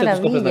compras. ¿Ya hiciste tus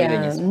compras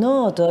navideñas?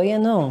 No, todavía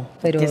no,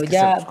 pero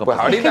ya... Pues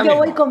es que yo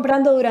voy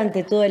comprando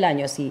durante todo el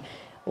año, sí.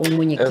 Un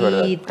muñequito,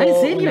 ¿En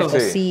serio? una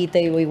cosita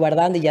y voy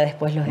guardando y ya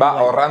después los Va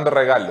ahorrando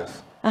regalos.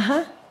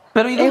 Ajá.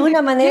 Pero es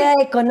una manera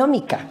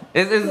económica.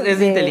 Es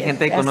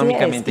inteligente,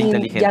 económicamente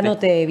inteligente. Ya no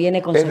te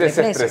viene con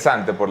sobreprecio. Es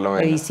desestresante, por lo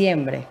menos. De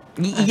diciembre.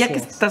 Y ya que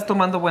estás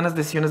tomando buenas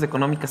decisiones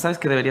económicas, ¿sabes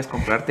qué deberías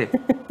comprarte?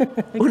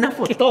 Una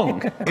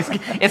fotón.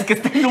 Es que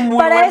está en un muy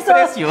buen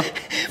precio.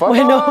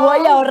 Bueno,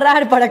 voy a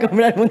ahorrar para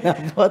comprar una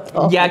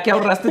foto. Ya que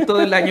ahorraste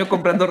todo el año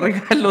comprando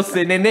regalos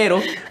en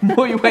enero,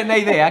 muy buena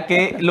idea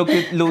que lo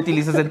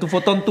utilices en tu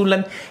fotón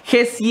Tunland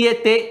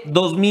G7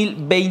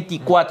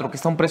 2024, que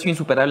está a un precio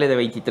insuperable de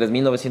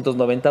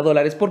 $23,990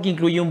 porque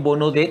incluye un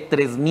bono de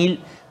 $3,000.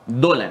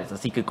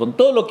 Así que con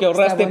todo lo que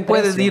ahorraste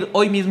puedes ir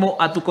hoy mismo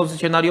a tu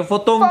concesionario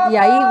Fotón. Y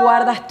ahí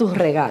guardas tus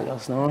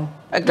regalos, ¿no?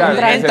 Claro,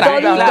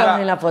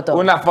 en la fotón.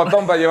 Una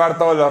fotón para llevar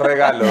todos los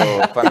regalos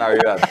para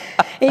Navidad.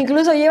 E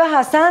incluso llevas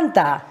a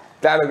Santa.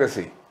 Claro que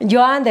sí.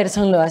 Yo a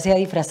Anderson lo hacía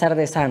disfrazar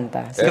de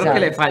Santa. Creo que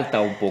le falta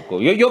un poco.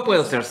 Yo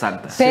puedo ser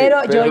Santa.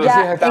 Pero yo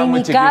ya en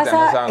mi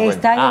casa no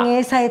están en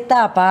esa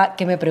etapa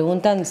que me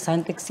preguntan,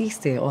 ¿Santa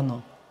existe o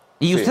no?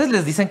 ¿Y ustedes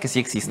les dicen que sí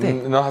existe?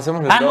 Nos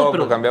hacemos el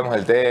loco, cambiamos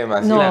el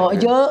tema. No,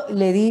 yo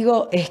le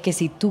digo es que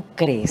si tú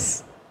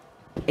crees,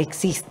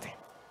 existe.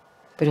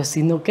 Pero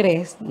si no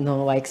crees,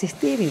 no va a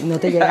existir y no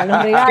te llegan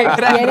los regalos.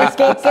 Tienes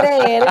que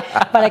creer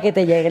para que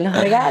te lleguen los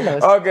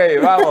regalos. Ok,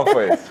 vamos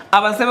pues.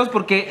 Avancemos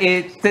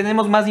porque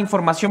tenemos más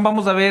información.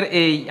 Vamos a ver,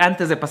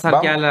 antes de pasar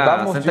ya a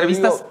las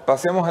entrevistas.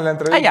 Pasemos a la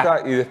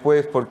entrevista y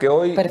después, porque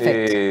hoy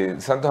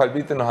Santos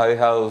Alvite nos ha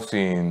dejado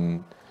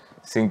sin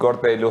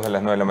corte de luz a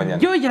las 9 de la mañana.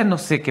 Yo ya no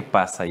sé qué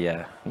pasa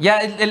ya.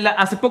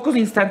 Hace pocos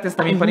instantes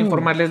también para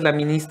informarles, la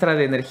ministra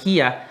de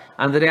Energía,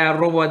 Andrea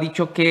Robo, ha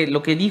dicho que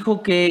lo que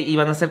dijo que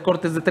iban a hacer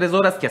cortes de 3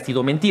 horas, que ha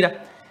sido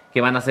mentira, que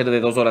van a ser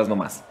de 2 horas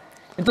nomás.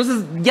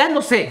 Entonces, ya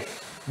no sé,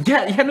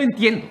 ya no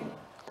entiendo.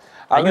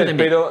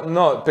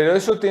 Pero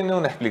eso tiene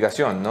una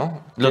explicación,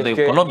 ¿no? Lo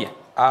de Colombia.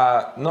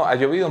 No, ha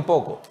llovido un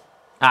poco.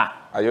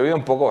 Ha llovido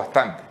un poco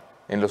bastante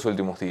en los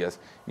últimos días.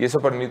 Y eso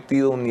ha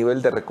permitido un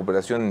nivel de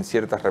recuperación en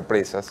ciertas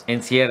represas.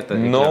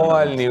 No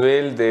al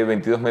nivel de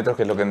 22 metros,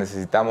 que es lo que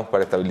necesitamos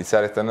para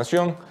estabilizar esta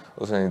nación.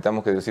 O sea,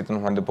 necesitamos que Diosito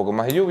nos mande un poco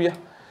más de lluvia.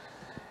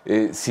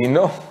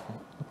 Sino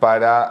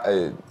para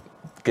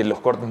que los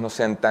cortes no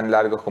sean tan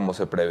largos como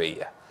se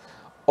preveía.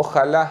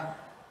 Ojalá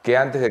que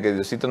antes de que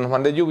Diosito nos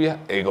mande lluvia,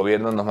 el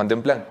gobierno nos mande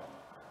un plan.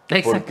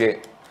 Exacto.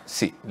 Porque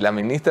sí, la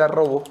ministra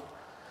Robo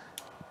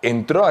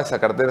entró a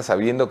esa cartera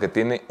sabiendo que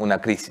tiene una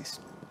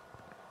crisis.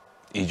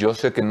 Y yo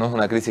sé que no es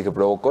una crisis que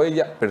provocó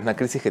ella, pero es una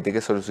crisis que tiene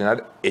que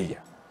solucionar ella.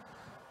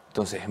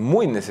 Entonces es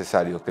muy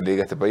necesario que le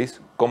diga a este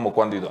país cómo,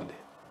 cuándo y dónde.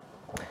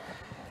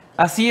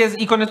 Así es,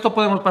 y con esto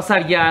podemos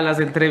pasar ya a las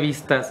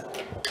entrevistas.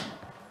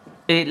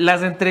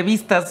 Las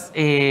entrevistas,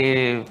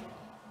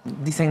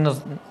 dicen,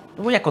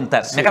 voy a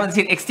contar. Me acaban de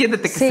decir,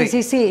 extiéndete.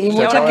 Sí. Y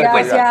muchas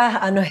gracias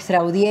a nuestra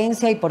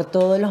audiencia y por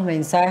todos los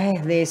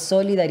mensajes de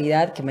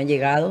solidaridad que me han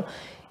llegado.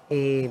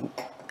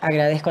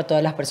 Agradezco a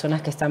todas las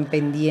personas que están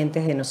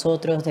pendientes de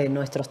nosotros, de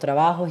nuestros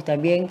trabajos y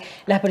también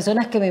las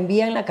personas que me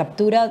envían la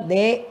captura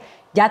de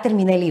ya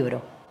terminé el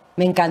libro.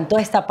 Me encantó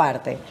esta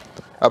parte.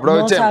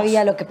 Aprovechemos. No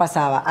sabía lo que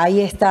pasaba. Ahí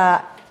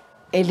está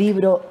el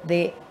libro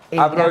de El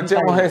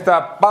Aprovechemos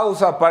esta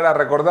pausa para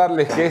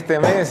recordarles que este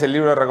mes el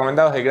libro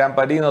recomendado es El Gran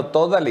Padrino.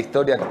 Toda la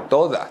historia,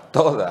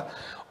 toda.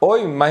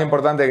 Hoy, más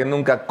importante que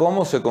nunca,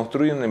 cómo se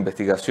construye una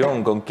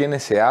investigación, con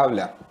quiénes se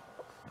habla,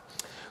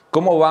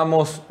 cómo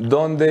vamos,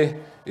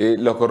 dónde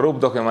los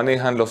corruptos que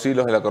manejan los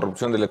hilos de la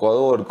corrupción del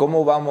Ecuador,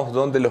 cómo vamos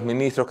donde los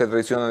ministros que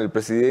traicionan al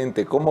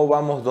presidente, cómo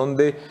vamos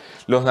donde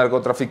los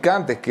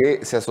narcotraficantes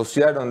que se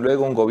asociaron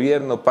luego a un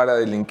gobierno para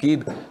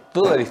delinquir.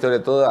 Toda la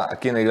historia, toda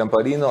aquí en El Gran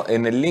Padrino.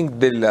 En el link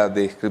de la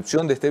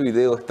descripción de este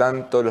video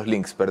están todos los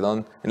links,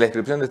 perdón. En la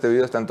descripción de este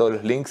video están todos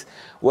los links.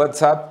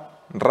 WhatsApp.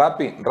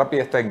 Rappi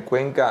ya está en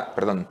Cuenca,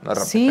 perdón, no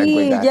Rappi, sí, está en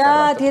Cuenca.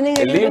 ya tienen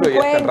el libro en ya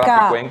está en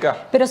Rappi Cuenca.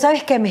 Pero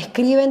sabes que me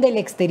escriben del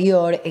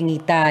exterior, en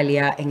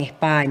Italia, en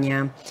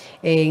España,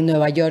 en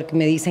Nueva York,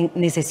 me dicen,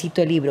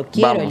 necesito el libro,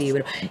 quiero el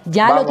libro.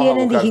 Ya lo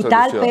tienen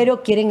digital,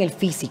 pero quieren el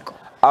físico.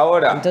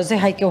 Ahora,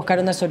 entonces hay que buscar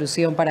una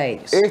solución para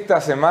ellos. Esta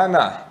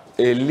semana,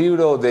 el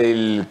libro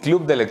del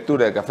Club de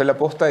Lectura de Café La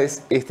Posta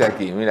es este de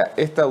aquí. Mira,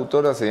 esta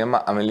autora se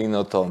llama Amélie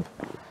Nothomb.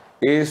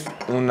 Es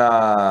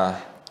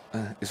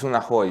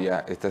una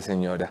joya esta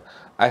señora.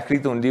 Ha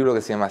escrito un libro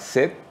que se llama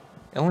Set.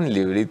 Es un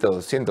librito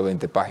de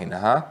 120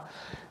 páginas.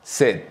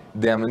 Set,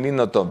 de Amélie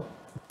Nothomb.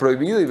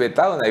 Prohibido y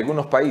vetado en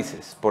algunos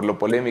países por lo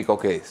polémico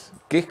que es.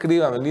 ¿Qué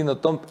escribe Amélie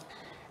Nothomb?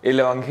 El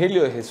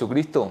Evangelio de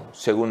Jesucristo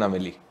según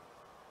Amélie.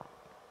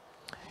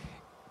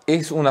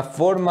 Es una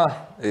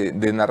forma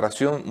de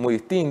narración muy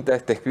distinta.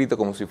 Está escrito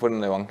como si fuera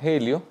un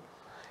evangelio.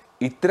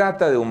 Y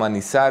trata de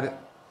humanizar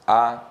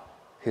a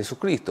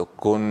Jesucristo,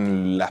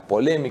 con las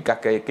polémicas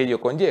que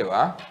aquello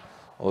conlleva.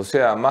 O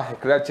sea, más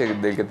scratch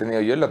del que he tenido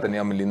yo, lo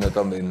tenía Amélie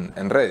Nothomb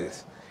en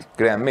redes.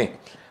 Créanme.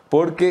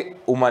 Porque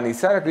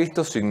humanizar a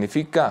Cristo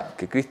significa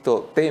que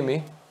Cristo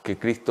teme, que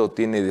Cristo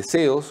tiene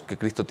deseos, que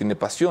Cristo tiene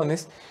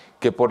pasiones,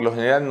 que por lo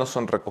general no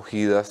son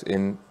recogidas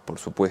en, por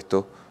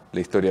supuesto,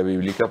 la historia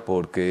bíblica,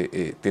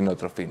 porque tiene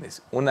otros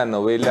fines. Una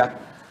novela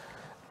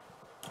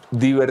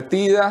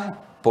divertida,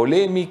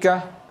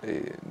 polémica,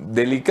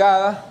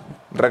 delicada,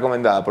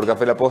 recomendada por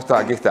Café La Posta.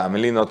 Aquí está,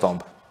 Amélie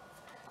Nothomb.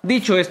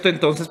 Dicho esto,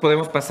 entonces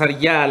podemos pasar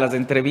ya a las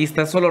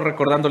entrevistas, solo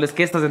recordándoles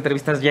que estas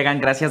entrevistas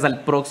llegan gracias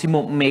al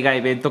próximo mega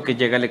evento que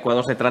llega al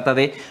Ecuador. Se trata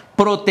de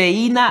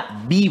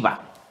Proteína Viva,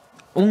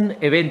 un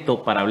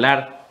evento para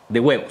hablar de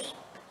huevos,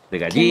 de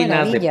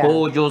gallinas, de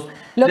pollos,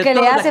 lo de que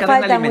toda le la hace cadena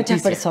falta a muchas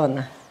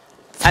personas.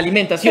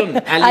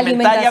 Alimentación,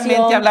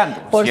 alimentariamente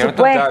hablando. Por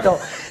supuesto.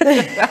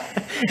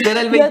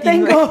 Era el 29. Yo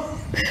tengo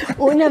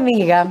una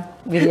amiga,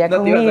 vivía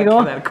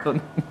conmigo.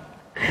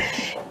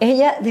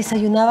 Ella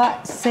desayunaba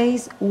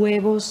 6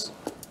 huevos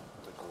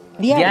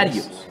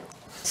diarios.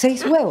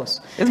 6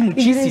 huevos. Es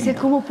muchísimo. Y yo le decía,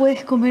 ¿cómo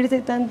puedes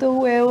comerte tantos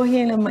huevos y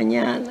en la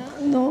mañana?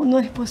 No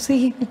es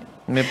posible.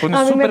 Me pone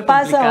a mí me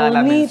pasa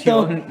la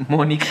bonito.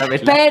 Mónica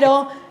Velázquez.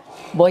 Pero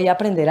voy a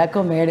aprender a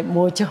comer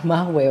muchos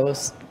más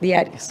huevos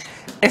diarios.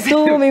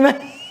 Tú me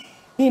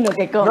imagino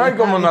que comes. No hay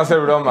como no hacer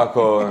bromas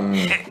con...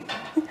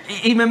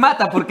 Y me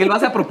mata porque lo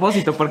hace a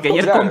propósito, porque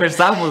ayer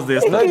conversamos de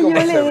esto. Es que yo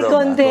le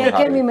conté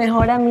que mi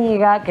mejor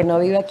amiga, que no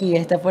vive aquí,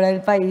 está fuera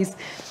del país,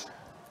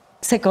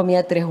 se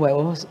comía 3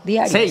 huevos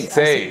diarios. 6.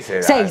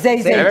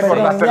 6,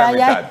 perdón.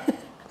 Ya.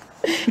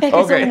 Es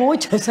que son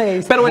muchos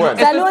 6. Pero bueno,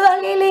 saludos,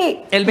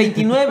 Lili. El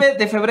 29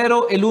 de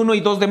febrero, el 1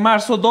 y 2 de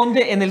marzo,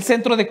 donde en el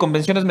Centro de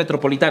Convenciones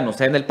Metropolitano, o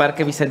sea, en el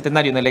Parque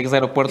Bicentenario, en el ex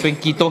aeropuerto en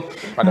Quito,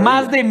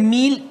 más de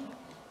 1000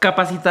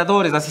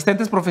 capacitadores,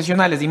 asistentes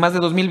profesionales y más de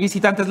 2000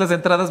 visitantes. Las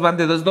entradas van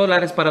de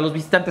 $2 para los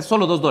visitantes,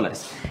 solo $2.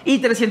 Y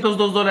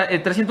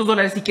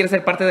 $300 si quieres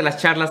ser parte de las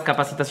charlas,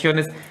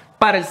 capacitaciones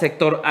para el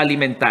sector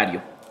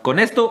alimentario. Con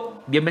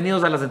esto,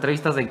 bienvenidos a las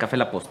entrevistas de Café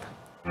La Posta.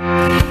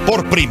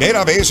 Por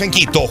primera vez en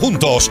Quito,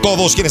 juntos,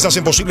 todos quienes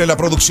hacen posible la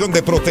producción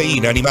de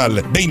proteína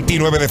animal.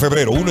 29 de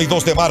febrero, 1 y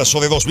 2 de marzo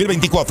de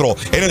 2024,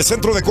 en el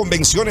Centro de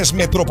Convenciones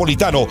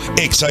Metropolitano,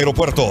 ex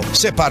aeropuerto.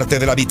 Sé parte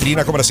de la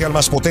vitrina comercial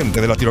más potente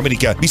de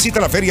Latinoamérica. Visita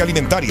la feria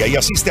alimentaria y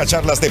asiste a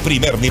charlas de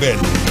primer nivel.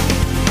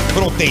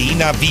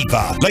 Proteína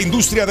Viva, la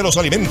industria de los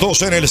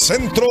alimentos en el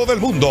centro del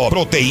mundo.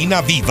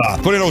 Proteína Viva,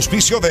 con el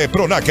auspicio de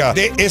Pronaca,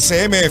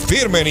 DSM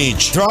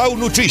Firmenich, Trau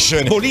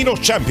Nutrition,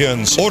 Molinos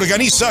Champions.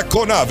 Organiza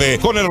CONAVE,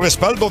 con el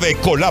respaldo de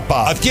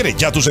Colapa. Adquiere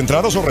ya tus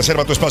entradas o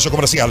reserva tu espacio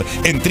comercial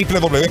en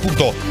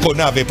www.conave.org.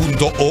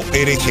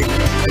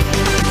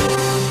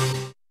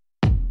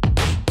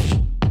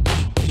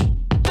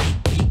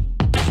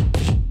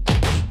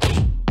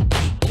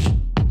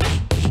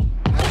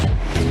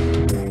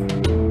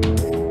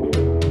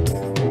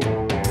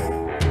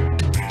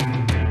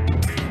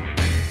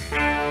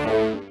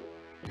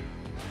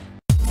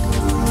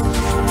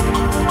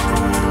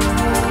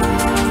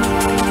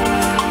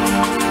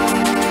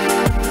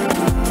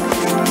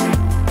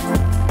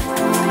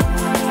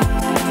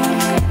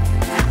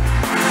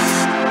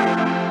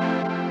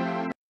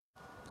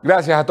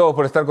 Gracias a todos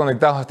por estar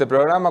conectados a este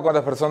programa.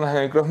 ¿Cuántas personas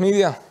en el Cross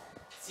Media?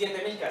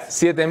 7.000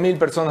 casi. 7.000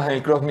 personas en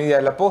el Cross Media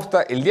de La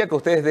Posta. El día que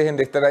ustedes dejen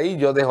de estar ahí,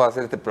 yo dejo de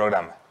hacer este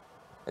programa.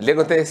 El día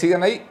que ustedes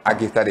sigan ahí,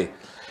 aquí estaré.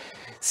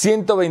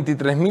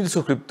 123.000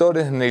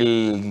 suscriptores en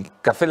el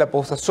Café La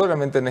Posta,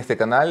 solamente en este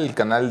canal, el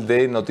canal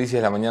de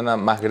Noticias de la Mañana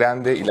más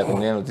grande y la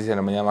comunidad de Noticias de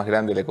la Mañana más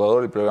grande del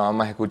Ecuador, el programa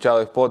más escuchado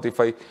de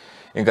Spotify,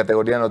 en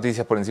categoría de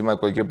noticias por encima de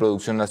cualquier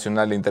producción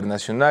nacional e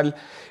internacional.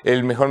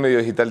 El mejor medio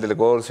digital del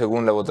Ecuador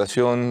según la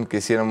votación que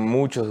hicieron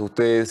muchos de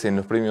ustedes en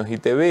los premios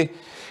ITV.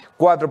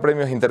 4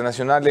 premios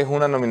internacionales,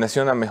 una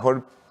nominación a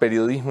Mejor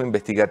Periodismo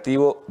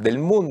Investigativo del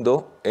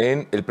Mundo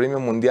en el Premio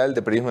Mundial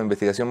de Periodismo de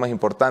Investigación más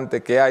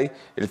importante que hay,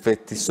 el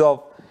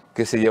FestiSoft,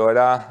 que se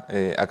llevará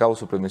a cabo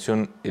su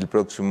premiación el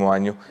próximo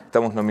año.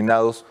 Estamos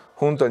nominados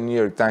junto al New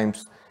York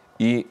Times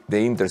y The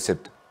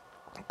Intercept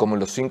como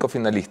los 5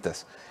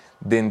 finalistas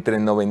de entre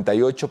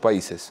 98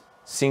 países.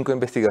 5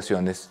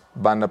 investigaciones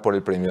van a por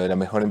el premio de la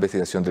mejor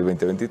investigación del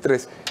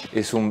 2023.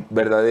 Es un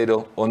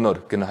verdadero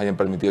honor que nos hayan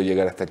permitido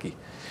llegar hasta aquí.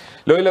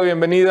 Le doy la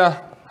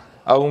bienvenida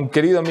a un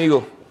querido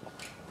amigo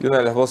y una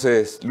de las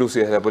voces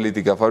lúcidas de la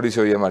política,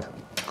 Fabricio Villamar.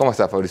 ¿Cómo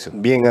estás, Fabricio?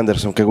 Bien,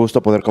 Anderson, qué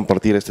gusto poder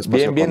compartir este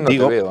espacio bien,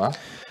 contigo. No te veo, ¿eh?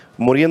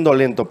 Muriendo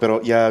lento,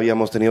 pero ya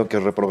habíamos tenido que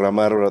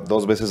reprogramar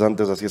 2 veces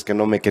antes, así es que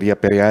no me quería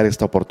pelear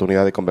esta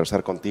oportunidad de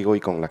conversar contigo y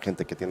con la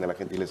gente que tiene la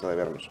gentileza de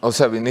vernos. O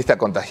sea, viniste a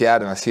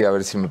contagiarme así a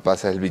ver si me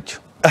pasa el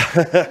bicho.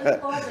 Ya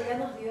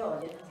nos dio.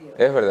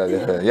 Es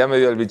verdad. Ya me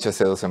dio el bicho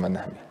hace 2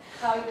 semanas.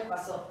 Javi, ¿qué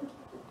pasó?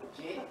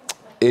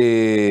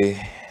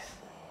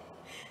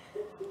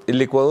 El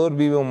Ecuador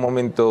vive un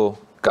momento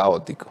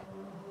caótico.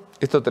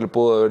 Esto te lo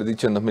puedo haber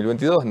dicho en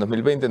 2022, en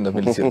 2020, en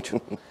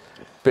 2018.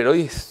 Pero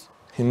hoy es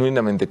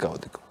genuinamente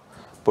caótico.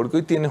 Porque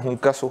hoy tienes un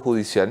caso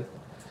judicial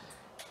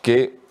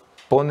que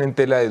pone en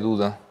tela de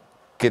duda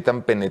qué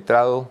tan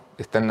penetrado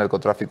está el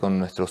narcotráfico en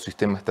nuestro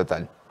sistema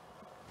estatal.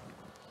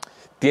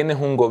 Tienes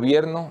un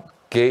gobierno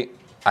que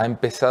ha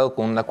empezado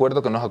con un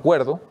acuerdo que no es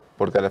acuerdo,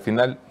 porque al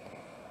final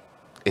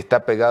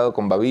está pegado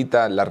con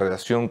babita la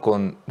relación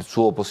con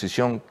su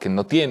oposición que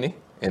no tiene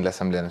en la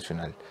Asamblea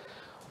Nacional.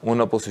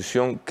 Una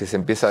oposición que se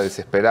empieza a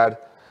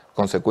desesperar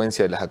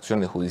consecuencia de las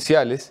acciones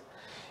judiciales,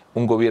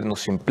 un gobierno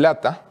sin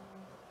plata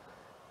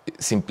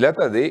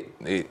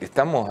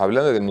estamos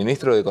hablando de que el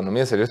ministro de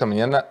Economía salió esta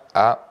mañana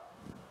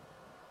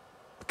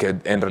que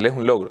en realidad es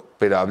un logro,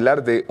 pero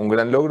hablar de un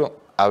gran logro,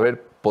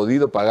 haber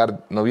podido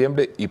pagar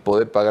noviembre y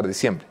poder pagar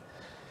diciembre.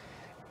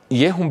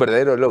 Y es un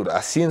verdadero logro,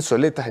 así en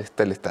soletas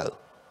está el Estado.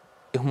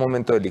 Es un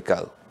momento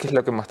delicado. ¿Qué es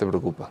lo que más te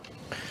preocupa?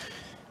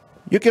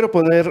 Yo quiero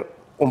poner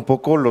un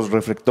poco los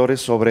reflectores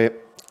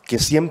sobre que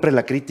siempre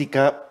la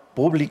crítica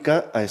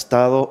pública ha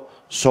estado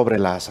sobre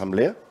la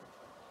Asamblea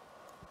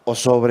o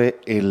sobre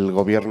el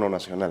gobierno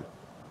nacional.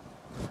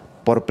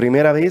 Por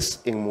primera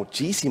vez en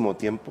muchísimo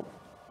tiempo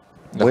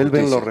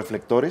vuelven los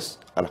reflectores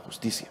a la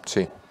justicia,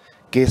 sí,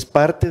 que es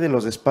parte de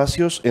los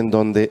espacios en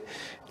donde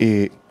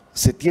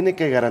se tiene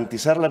que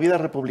garantizar la vida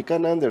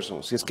republicana,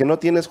 Anderson. Si es que no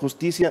tienes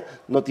justicia,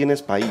 no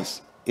tienes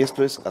país.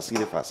 Esto es así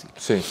de fácil.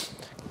 Sí.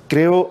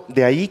 Creo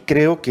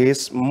que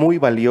es muy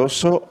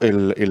valioso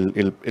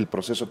el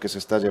proceso que se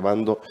está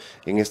llevando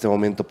en este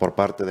momento por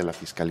parte de la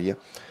Fiscalía.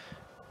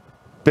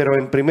 Pero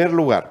en primer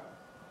lugar,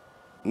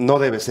 no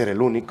debe ser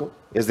el único.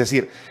 Es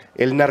decir,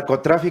 el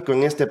narcotráfico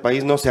en este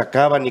país no se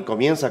acaba ni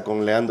comienza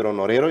con Leandro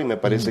Norero y me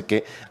parece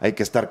que hay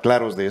que estar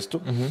claros de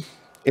esto.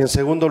 En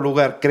segundo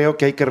lugar, creo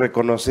que hay que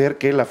reconocer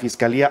que la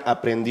Fiscalía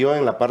aprendió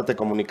en la parte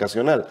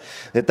comunicacional,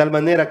 de tal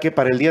manera que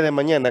para el día de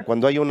mañana,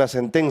 cuando haya una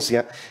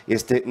sentencia,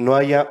 no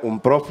haya un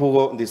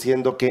prófugo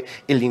diciendo que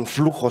el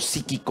influjo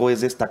psíquico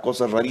es esta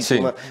cosa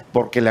rarísima, sí,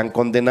 porque le han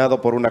condenado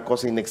por una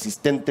cosa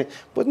inexistente.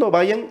 Pues no,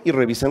 vayan y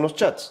revisen los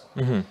chats.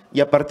 Y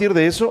a partir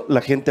de eso,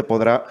 la gente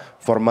podrá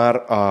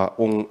formar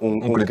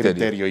un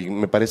criterio. Y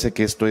me parece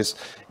que esto es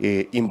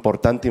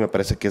importante y me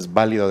parece que es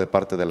válido de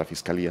parte de la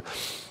Fiscalía.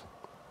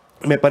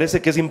 Me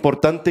parece que es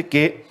importante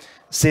que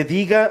se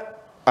diga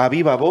a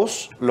viva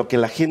voz lo que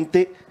la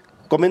gente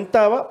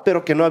comentaba,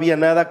 pero que no había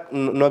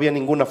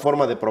ninguna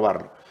forma de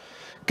probarlo,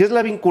 que es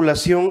la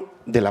vinculación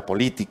de la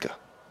política,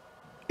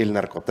 el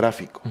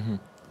narcotráfico,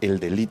 el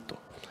delito.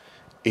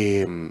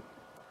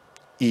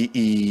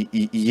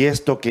 Y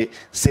esto que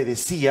se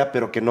decía,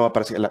 pero que no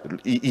aparecía,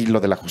 y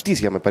lo de la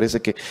justicia, me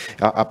parece que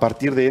a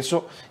partir de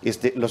eso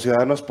los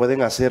ciudadanos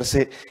pueden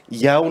hacerse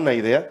ya una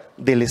idea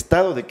del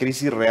estado de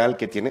crisis real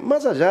que tiene,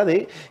 más allá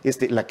de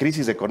la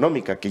crisis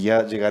económica, que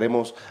ya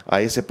llegaremos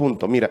a ese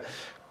punto. Mira,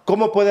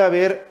 ¿cómo puede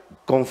haber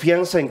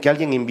confianza en que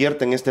alguien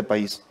invierta en este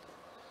país?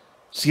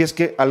 Si es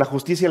que a la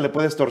justicia le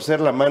puedes torcer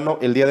la mano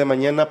el día de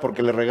mañana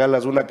porque le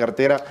regalas una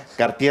cartera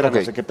okay,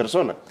 no sé qué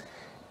persona.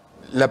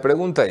 La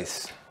pregunta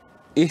es,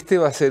 ¿este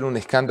va a ser un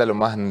escándalo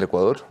más en el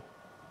Ecuador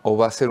o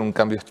va a ser un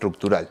cambio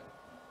estructural?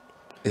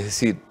 Es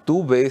decir,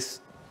 tú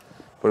ves,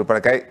 porque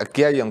para que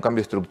aquí haya un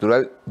cambio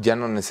estructural ya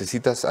no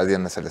necesitas a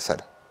Diana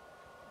Salazar.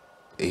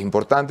 Es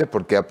importante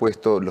porque ha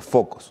puesto los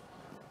focos,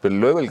 pero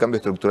luego el cambio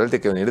estructural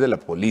tiene que venir de la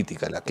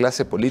política. La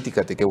clase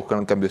política tiene que buscar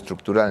un cambio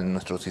estructural en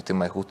nuestro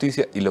sistema de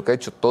justicia y lo que ha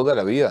hecho toda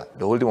la vida,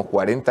 los últimos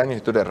 40 años de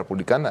historia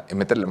republicana, es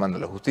meterle mano a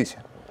la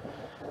justicia.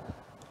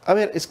 A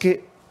ver, es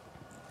que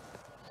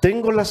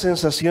tengo la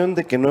sensación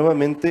de que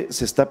nuevamente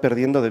se está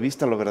perdiendo de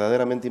vista lo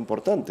verdaderamente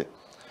importante.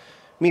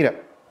 Mira,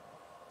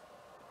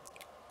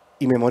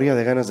 y me moría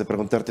de ganas de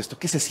preguntarte esto,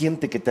 ¿qué se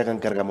siente que te hagan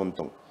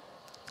cargamontón?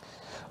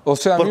 O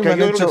sea, a mí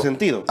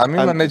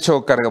me han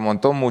hecho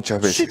cargamontón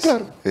muchas veces. Sí,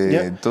 claro.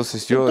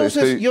 Entonces yo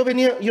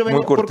venía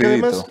muy porque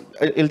además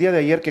el día de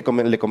ayer que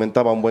le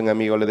comentaba a un buen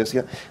amigo, le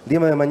decía, día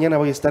de mañana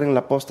voy a estar en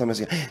la posta, me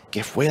decía,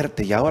 qué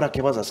fuerte, ¿y ahora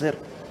qué vas a hacer?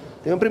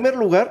 En primer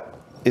lugar,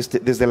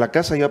 desde la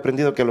casa yo he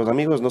aprendido que a los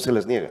amigos no se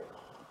les niega.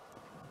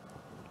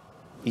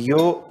 Y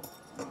yo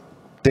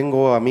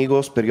tengo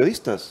amigos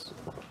periodistas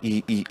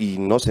y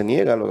no se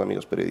niega a los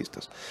amigos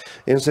periodistas.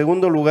 En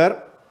segundo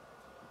lugar,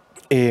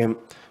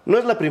 no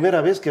es la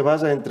primera vez que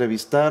vas a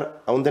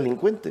entrevistar a un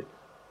delincuente.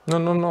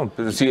 No,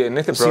 pero sí, en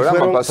este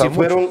programa ha pasado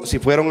mucho. Si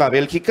fueron a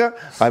Bélgica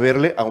a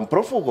verle a un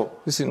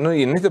prófugo. Sí, no,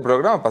 y en este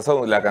programa ha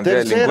pasado la cantidad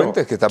de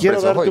delincuentes que están presos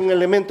hoy. Quiero darte un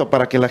elemento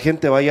para que la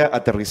gente vaya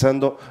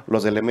aterrizando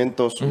los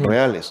elementos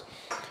reales.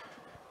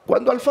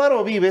 Cuando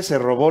Alfaro Vive se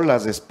robó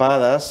las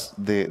espadas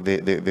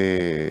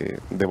de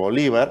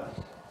Bolívar,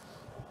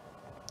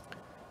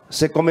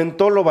 se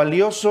comentó lo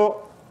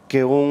valioso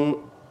que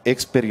un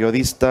ex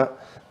periodista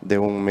de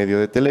un medio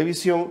de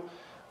televisión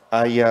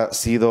haya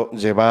sido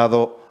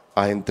llevado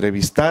a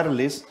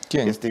entrevistarles.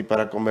 ¿Quién? Y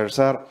para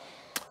conversar,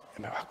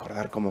 me va a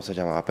acordar cómo se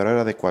llamaba, pero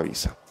era de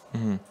Coavisa.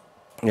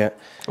 ¿Ya?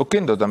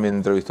 Oquendo también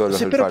entrevistó a los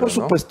Sí, del pero Faro, por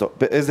supuesto,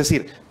 ¿no? Es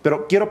decir,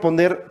 pero quiero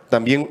poner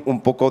también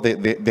un poco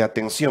de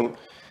atención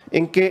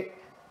en que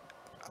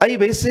hay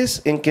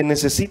veces en que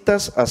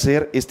necesitas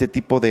hacer este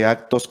tipo de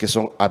actos que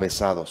son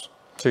avesados.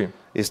 Sí.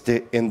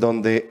 En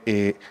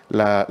donde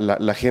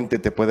la gente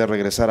te puede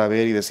regresar a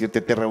ver y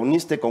decirte, te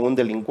reuniste con un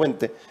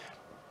delincuente.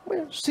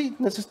 Bueno, sí,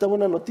 necesitaba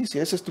una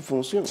noticia, esa es tu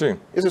función. Sí.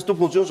 Esa es tu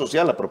función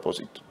social a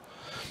propósito.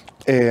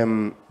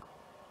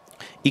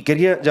 Y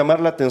quería llamar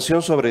la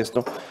atención sobre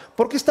esto,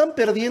 porque están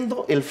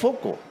perdiendo el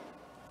foco.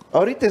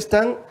 Ahorita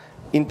están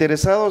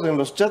interesados en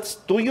los chats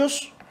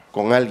tuyos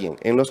con alguien,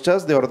 en los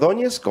chats de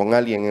Ordóñez con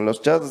alguien, en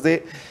los chats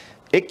de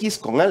X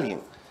con alguien.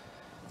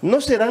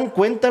 ¿No se dan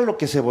cuenta lo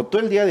que se votó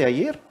el día de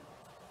ayer?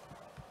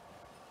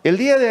 El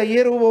día de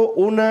ayer hubo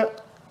una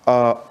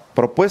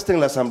propuesta en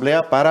la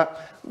Asamblea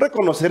para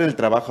reconocer el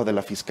trabajo de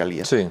la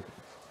Fiscalía. Sí.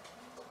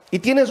 Y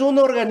tienes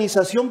una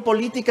organización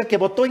política que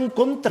votó en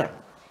contra.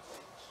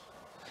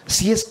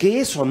 Si es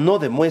que eso no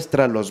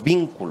demuestra los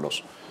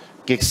vínculos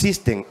que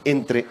existen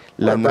entre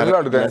la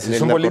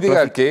organización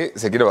política que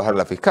se quiere bajar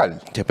la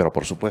fiscal. Sí, pero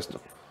por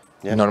supuesto.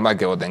 ¿Ya? Normal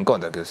que vote en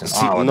contra, que dicen,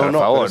 sí, a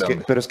favor.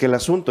 Pero es que el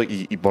asunto,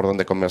 y por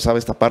donde conversaba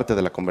esta parte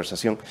de la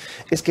conversación,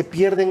 es que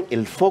pierden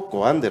el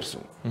foco,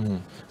 Anderson.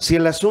 Si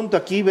el asunto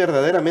aquí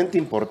verdaderamente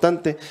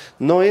importante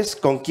no es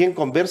con quién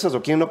conversas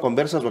o quién no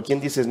conversas, o a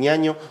quién dices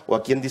ñaño o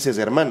a quién dices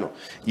hermano.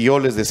 Y yo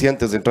les decía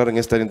antes de entrar en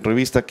esta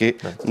entrevista que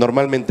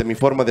normalmente mi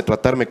forma de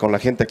tratarme con la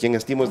gente a quien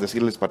estimo es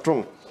decirles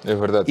patrón. Es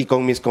verdad. Y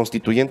con mis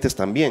constituyentes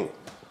también.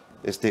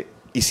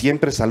 Y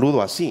siempre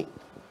saludo así.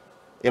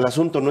 El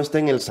asunto no está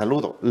en el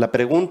saludo. La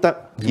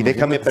pregunta, y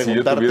déjame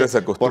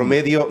preguntarte por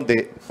medio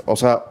de,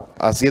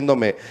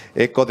 haciéndome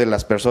eco de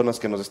las personas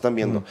que nos están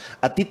viendo,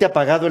 ¿a ti te ha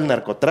pagado el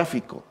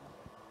narcotráfico?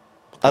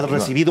 ¿Has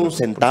recibido un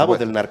centavo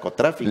del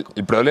narcotráfico?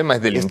 El problema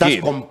es delinquir.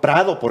 ¿Estás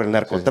comprado por el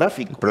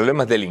narcotráfico? Sí. El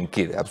problema es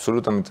delinquir,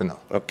 absolutamente no.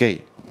 Ok,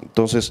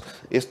 entonces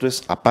esto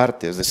es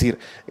aparte, es decir,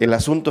 el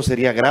asunto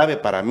sería grave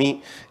para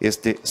mí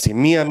si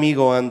mi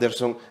amigo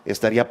Anderson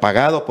estaría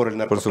pagado por el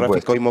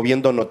narcotráfico y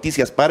moviendo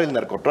noticias para el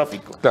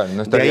narcotráfico. Claro,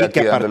 no de ahí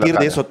que a partir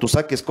de eso eso tú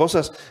saques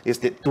cosas,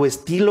 tu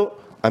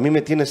estilo a mí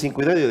me tiene sin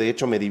cuidado y de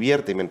hecho me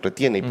divierte y me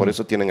entretiene y por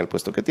eso tienen el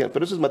puesto que tienen.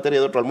 Pero eso es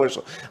materia de otro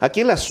almuerzo. Aquí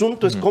el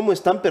asunto es cómo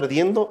están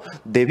perdiendo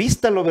de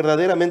vista lo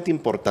verdaderamente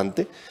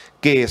importante,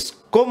 que es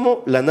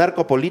cómo la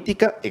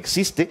narcopolítica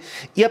existe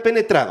y ha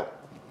penetrado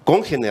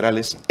con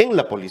generales en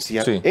la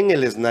policía, en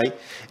el SNAI,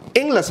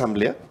 en la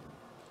Asamblea,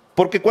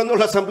 porque cuando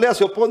la Asamblea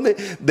se opone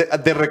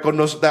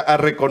a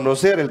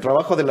reconocer el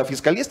trabajo de la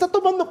Fiscalía, está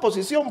tomando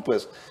posición,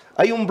 pues.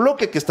 Hay un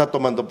bloque que está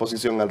tomando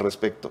posición al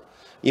respecto.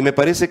 Y me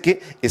parece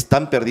que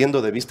están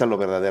perdiendo de vista lo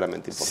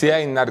verdaderamente importante. Si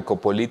hay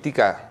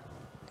narcopolítica,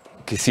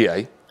 que sí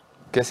hay,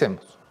 ¿qué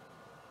hacemos?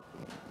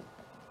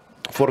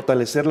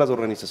 Fortalecer las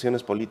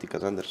organizaciones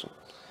políticas, Anderson.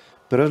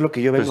 Pero es lo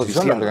que yo vengo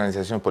diciendo. Son las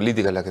organizaciones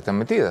políticas las que están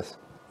metidas.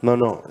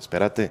 No,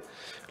 espérate.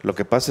 Lo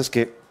que pasa es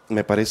que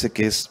me parece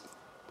que es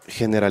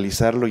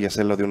generalizarlo y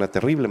hacerlo de una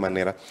terrible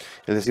manera,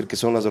 es decir, que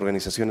son las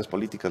organizaciones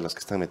políticas las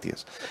que están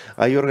metidas.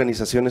 Hay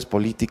organizaciones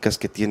políticas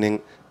que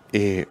tienen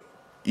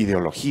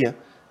ideología,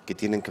 que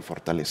tienen que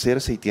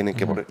fortalecerse y tienen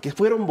que que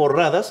fueron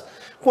borradas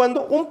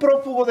cuando un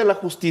prófugo de la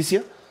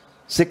justicia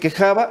se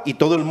quejaba y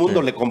todo el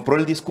mundo le compró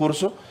el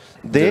discurso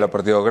de la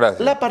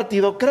partidocracia. La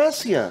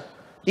partidocracia.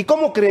 ¿Y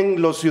cómo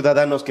creen los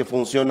ciudadanos que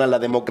funciona la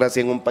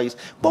democracia en un país?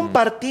 Con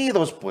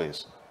partidos,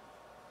 pues.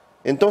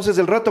 Entonces,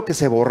 el rato que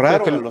se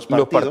borraron los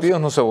partidos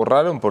no se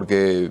borraron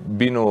porque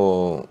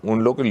vino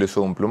un loco y le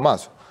hizo un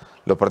plumazo.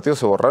 Los partidos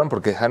se borraron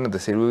porque dejaron de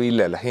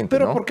servirle a la gente,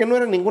 pero ¿no? Porque no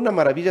era ninguna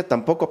maravilla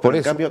tampoco. Pero por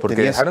eso, en cambio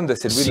porque dejaron de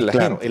servirle a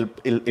la gente.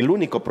 El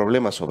único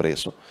problema sobre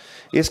eso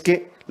es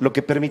que lo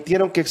que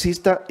permitieron que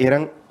exista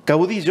eran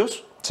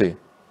caudillos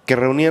que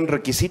reunían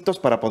requisitos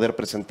para poder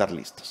presentar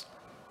listas.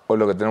 O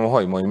lo que tenemos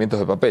hoy, movimientos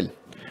de papel.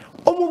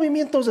 O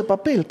movimientos de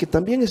papel, que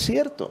también es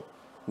cierto.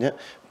 ¿Ya?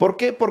 ¿Por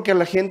qué? Porque a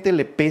la gente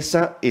le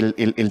pesa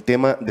el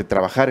tema de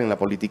trabajar en la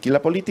política. Y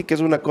la política es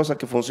una cosa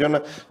que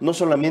funciona no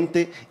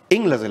solamente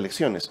en las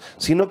elecciones,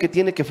 sino que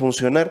tiene que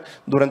funcionar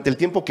durante el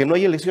tiempo que no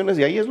hay elecciones.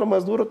 Y ahí es lo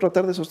más duro,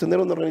 tratar de sostener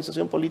una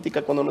organización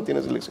política cuando no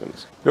tienes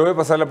elecciones. Le voy a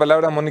pasar la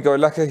palabra a Mónica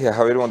Velázquez y a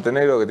Javier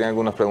Montenegro, que tienen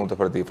algunas preguntas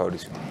para ti,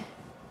 Fabricio.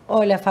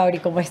 Hola Fabri,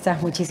 ¿cómo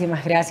estás?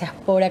 Muchísimas gracias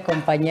por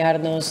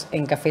acompañarnos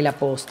en Café La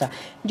Posta.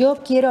 Yo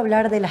quiero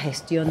hablar de la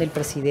gestión del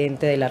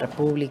presidente de la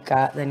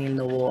República, Daniel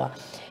Noboa.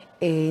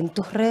 En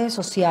tus redes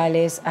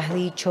sociales has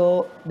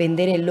dicho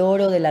vender el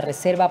oro de la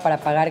reserva para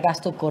pagar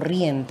gasto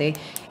corriente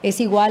es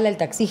igual al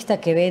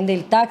taxista que vende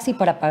el taxi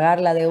para pagar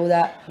la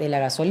deuda de la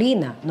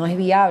gasolina. No es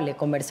viable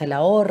comerse el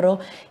ahorro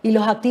y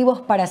los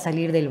activos para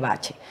salir del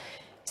bache.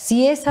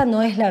 Si esa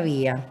no es la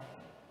vía,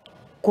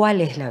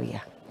 ¿cuál es la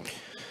vía?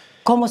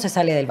 ¿Cómo se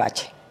sale del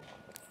bache?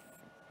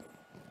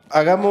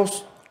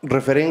 Hagamos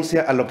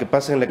referencia a lo que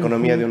pasa en la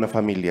economía de una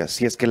familia.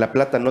 Si es que la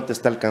plata no te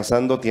está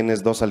alcanzando,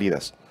 tienes dos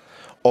salidas.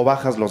 O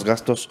bajas los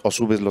gastos o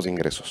subes los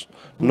ingresos.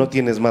 No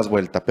tienes más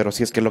vuelta, pero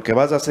si es que lo que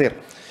vas a hacer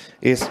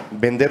es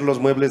vender los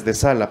muebles de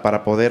sala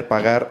para poder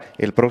pagar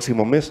el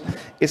próximo mes,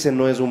 ese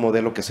no es un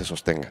modelo que se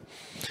sostenga.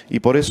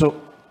 Y por eso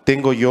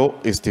tengo yo,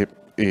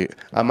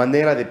 a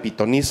manera de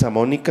pitoniza,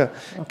 Mónica,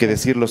 que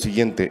decir lo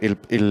siguiente: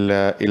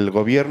 el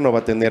gobierno va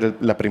a tener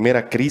la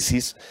primera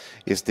crisis,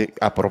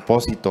 a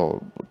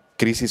propósito,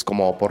 crisis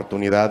como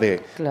oportunidad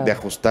de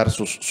ajustar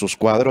sus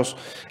cuadros,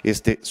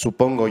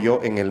 supongo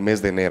yo, en el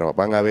mes de enero.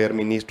 Van a haber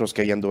ministros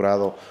que hayan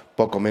durado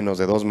poco menos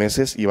de 2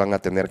 meses y van a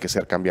tener que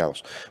ser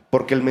cambiados.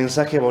 Porque el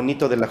mensaje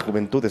bonito de la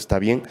juventud está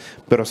bien,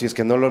 pero si es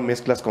que no lo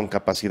mezclas con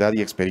capacidad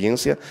y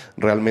experiencia,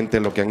 realmente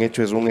lo que han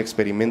hecho es un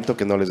experimento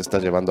que no les está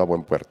llevando a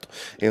buen puerto.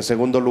 En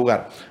segundo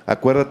lugar,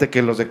 acuérdate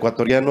que los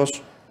ecuatorianos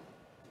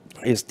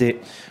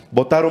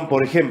votaron,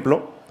 por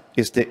ejemplo,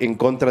 en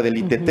contra del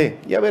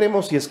ITT. Ya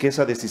veremos si es que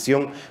esa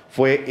decisión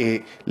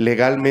fue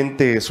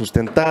legalmente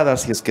sustentada,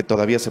 si es que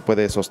todavía se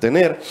puede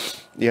sostener.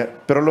 ¿Ya?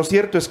 Pero lo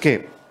cierto es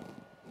que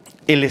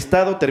el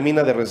Estado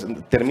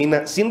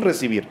termina sin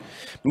recibir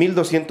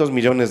 1.200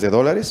 millones de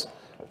dólares,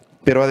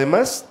 pero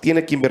además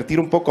tiene que invertir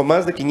un poco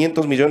más de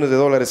 500 millones de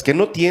dólares que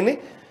no tiene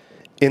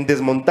en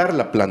desmontar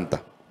la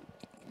planta.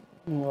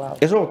 Wow.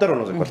 Eso votaron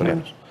los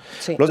ecuatorianos.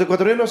 Sí. Los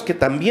ecuatorianos que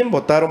también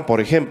votaron, por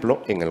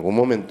ejemplo, en algún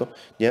momento,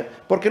 ¿ya?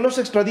 Porque no se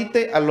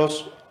extradite a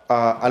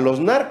los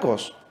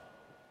narcos.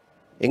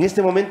 En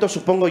este momento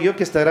supongo yo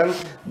que estarán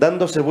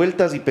dándose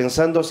vueltas y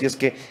pensando si es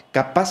que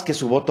capaz que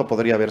su voto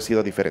podría haber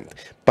sido diferente.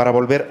 Para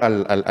volver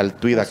al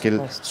tuit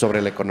aquel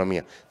sobre la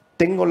economía.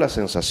 Tengo la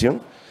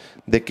sensación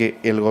de que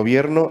el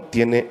gobierno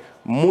tiene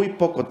muy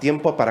poco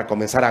tiempo para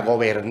comenzar a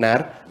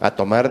gobernar, a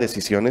tomar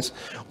decisiones,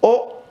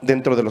 o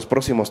dentro de los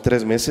próximos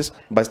 3 meses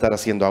va a estar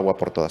haciendo agua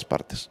por todas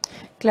partes.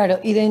 Claro,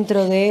 y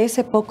dentro de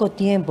ese poco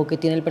tiempo que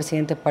tiene el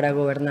presidente para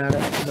gobernar,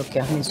 lo que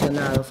has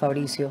mencionado,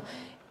 Fabricio,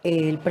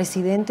 el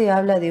presidente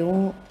habla de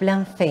un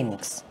plan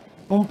Fénix.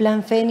 Un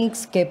plan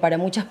Fénix que para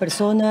muchas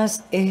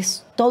personas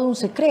es todo un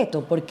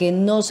secreto, porque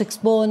no se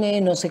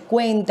expone, no se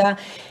cuenta.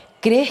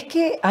 ¿Crees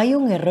que hay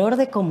un error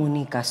de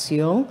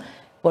comunicación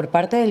por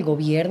parte del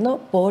gobierno?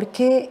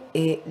 Porque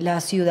la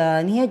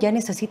ciudadanía ya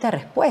necesita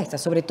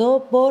respuestas, sobre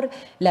todo por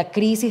la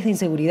crisis de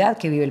inseguridad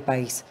que vive el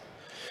país.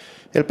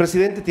 El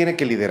presidente tiene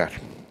que liderar.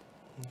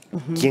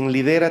 Quien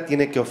lidera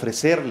tiene que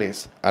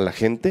ofrecerles a la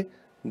gente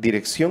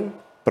dirección,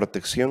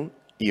 protección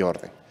y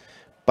orden.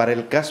 Para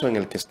el caso en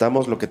el que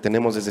estamos, lo que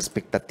tenemos es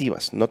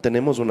expectativas, no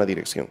tenemos una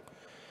dirección.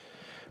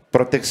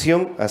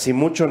 Protección, así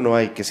mucho no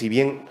hay, que si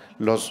bien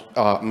los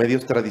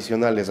medios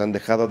tradicionales han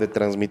dejado de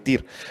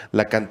transmitir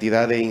la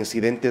cantidad de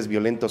incidentes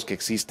violentos que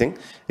existen,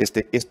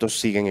 estos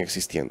siguen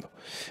existiendo.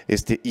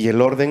 Y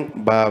el orden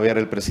va a ver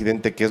el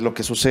presidente qué es lo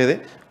que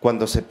sucede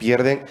cuando se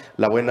pierde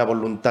la buena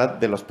voluntad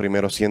de los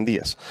primeros 100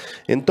 días.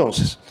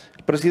 Entonces,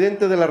 el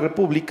presidente de la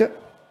República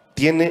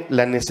tiene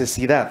la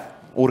necesidad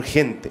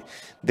urgente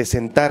de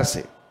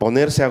sentarse,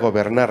 ponerse a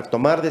gobernar,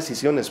 tomar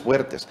decisiones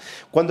fuertes.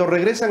 Cuando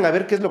regresan a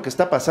ver qué es lo que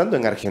está pasando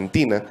en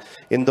Argentina,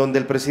 en donde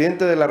el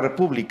presidente de la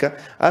República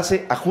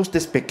hace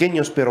ajustes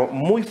pequeños pero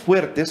muy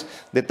fuertes,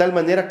 de tal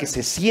manera que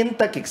se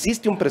sienta que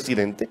existe un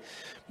presidente,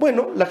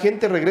 bueno, la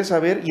gente regresa a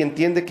ver y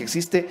entiende que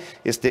existe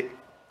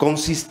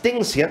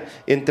consistencia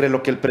entre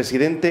lo que el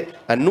presidente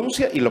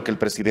anuncia y lo que el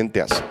presidente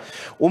hace.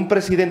 Un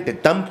presidente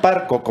tan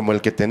parco como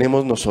el que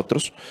tenemos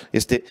nosotros,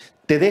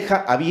 te deja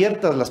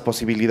abiertas las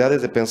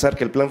posibilidades de pensar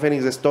que el plan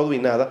Fénix es todo y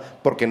nada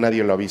porque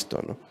nadie lo ha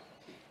visto, ¿no?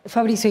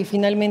 Fabricio, y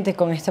finalmente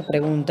con esta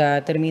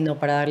pregunta termino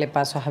para darle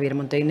paso a Javier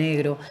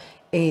Montenegro.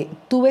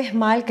 ¿Tú ves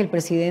mal que el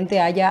presidente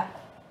haya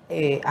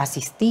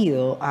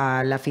asistido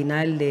a la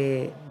final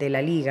de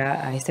la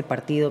Liga, a este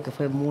partido que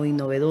fue muy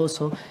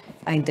novedoso,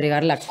 a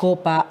entregar la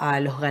copa a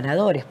los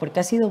ganadores?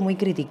 Porque ha sido muy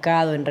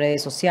criticado en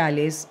redes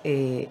sociales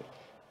en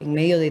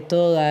medio de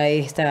toda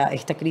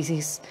esta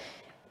crisis,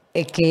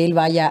 que él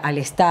vaya al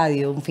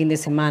estadio un fin de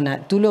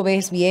semana. ¿Tú lo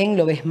ves bien,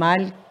 lo ves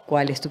mal?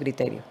 ¿Cuál es tu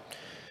criterio?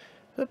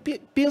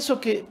 Pienso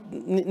que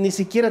ni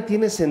siquiera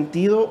tiene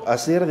sentido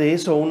hacer de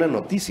eso una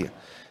noticia.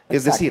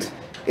 Es decir,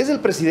 es el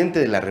presidente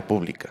de la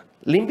República.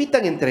 Le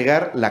invitan a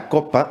entregar la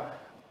copa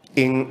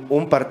en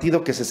un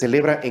partido que se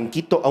celebra en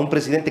Quito a un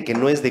presidente que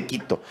no es de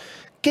Quito.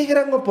 Qué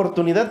gran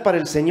oportunidad para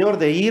el señor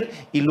de ir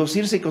y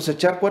lucirse y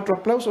cosechar 4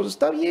 aplausos.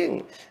 Está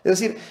bien. Es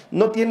decir,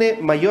 no tiene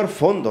mayor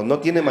fondo, no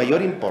tiene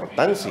mayor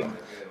importancia.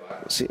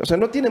 Sí, o sea,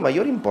 no tiene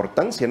mayor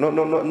importancia,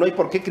 no hay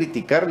por qué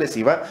criticarle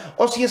si va,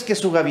 o si es que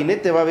su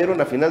gabinete va a ver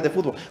una final de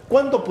fútbol.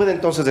 ¿Cuándo puede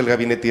entonces el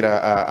gabinete ir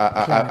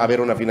a ver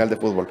una final de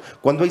fútbol?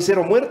 Cuando hay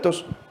 0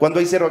 muertos, cuando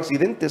hay 0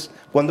 accidentes,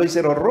 cuando hay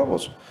 0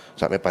 robos. O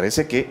sea, me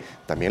parece que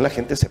también la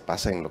gente se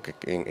pasa en lo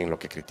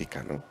que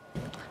critica, ¿no?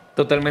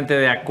 Totalmente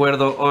de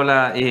acuerdo.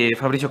 Hola,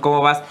 Fabricio,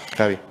 ¿cómo vas?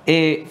 Javi.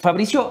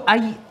 Fabricio,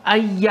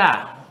 hay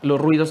ya los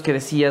ruidos que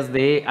decías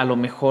de a lo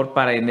mejor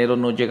para enero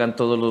no llegan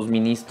todos los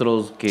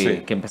ministros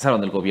que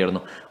empezaron el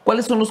gobierno.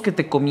 ¿Cuáles son los que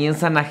te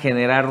comienzan a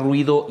generar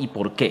ruido y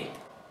por qué?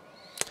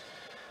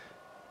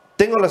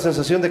 Tengo la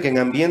sensación de que en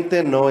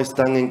ambiente no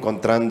están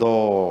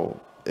encontrando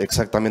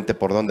exactamente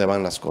por dónde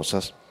van las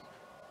cosas.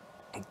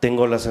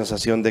 Tengo la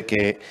sensación de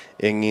que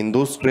en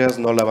industrias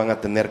no la van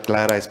a tener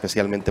clara,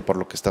 especialmente por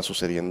lo que está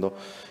sucediendo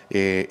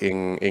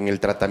en el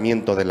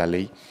tratamiento de la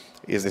ley.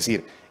 Es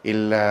decir,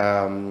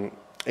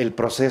 el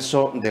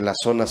proceso de las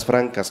zonas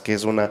francas, que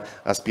es una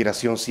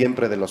aspiración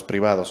siempre de los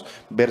privados,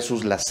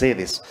 versus las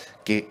sedes,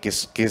 que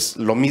es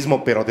lo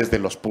mismo pero desde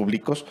los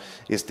públicos,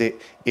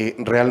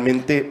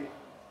 realmente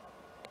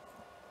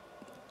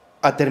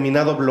ha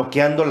terminado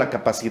bloqueando la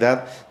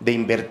capacidad de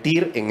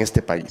invertir en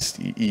este país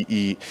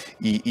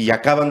y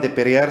acaban de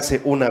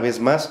pelearse una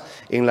vez más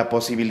en la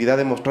posibilidad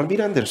de mostrar,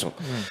 mira Anderson,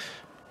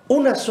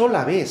 una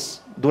sola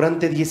vez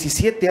durante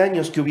 17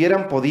 años que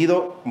hubieran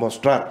podido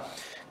mostrar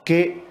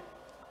que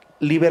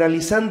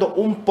liberalizando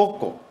un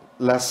poco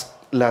las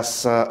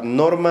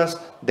normas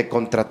de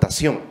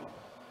contratación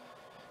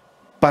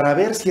para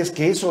ver si es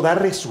que eso da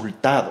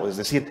resultado, es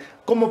decir,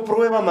 como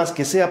prueba más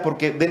que sea,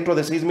 porque dentro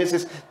de 6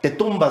 meses te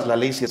tumbas la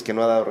ley si es que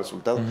no ha dado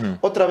resultado.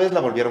 Otra vez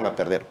la volvieron a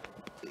perder.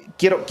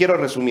 Quiero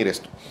resumir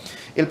esto.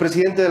 El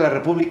presidente de la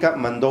República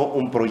mandó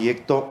un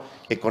proyecto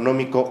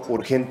económico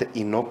urgente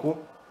inocuo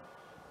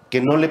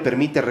que no le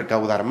permite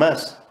recaudar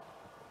más.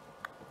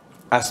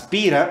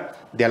 Aspira,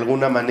 de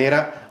alguna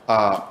manera,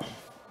 a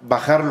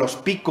bajar los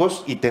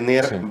picos y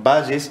tener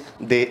valles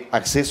de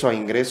acceso a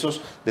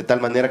ingresos de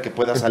tal manera que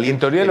pueda salir. En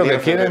teoría lo que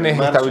quieren es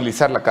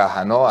estabilizar la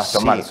caja, ¿no? Hasta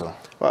marzo.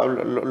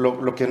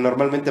 Lo que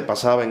normalmente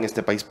pasaba en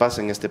este país,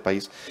 pasa en este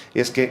país,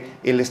 es que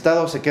el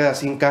Estado se queda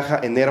sin caja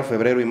enero,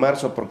 febrero y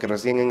marzo porque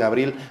recién en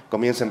abril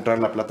comienza a entrar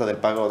la plata del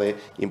pago de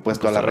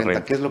impuesto a la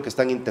renta. ¿Qué es lo que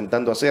están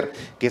intentando hacer?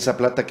 Que esa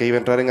plata que iba a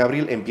entrar en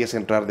abril empiece a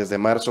entrar desde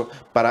marzo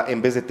para,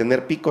 en vez de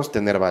tener picos,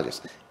 tener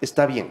valles.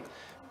 Está bien,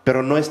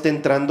 pero no está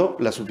entrando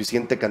la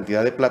suficiente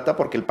cantidad de plata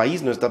porque el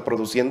país no está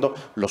produciendo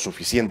lo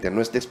suficiente,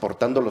 no está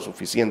exportando lo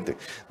suficiente.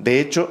 De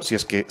hecho, si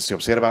es que se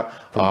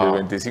observa... Porque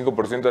el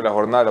 25% de la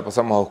jornada la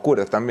pasamos a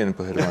oscuras también,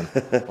 pues hermano.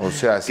 O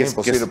sea, es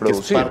imposible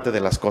producir. Es parte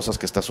de las cosas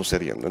que está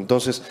sucediendo.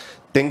 Entonces,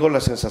 tengo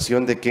la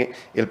sensación de que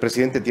el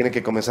presidente tiene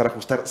que comenzar a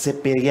ajustar. Se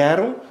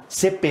pelearon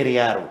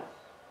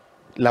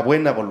la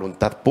buena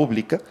voluntad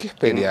pública. ¿Qué es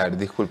pelear?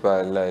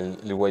 Disculpa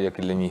el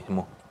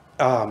guayaquileñismo.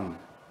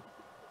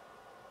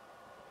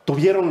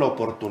 Tuvieron la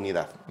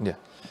oportunidad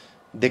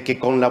de que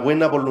con la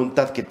buena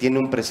voluntad que tiene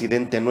un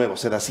presidente nuevo,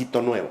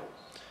 sedacito nuevo,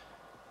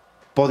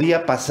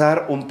 podía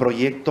pasar un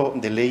proyecto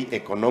de ley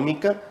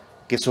económica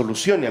que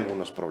solucione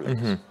algunos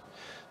problemas.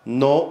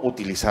 No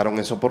utilizaron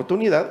esa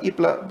oportunidad y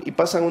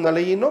pasan una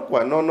ley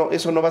inocua. No,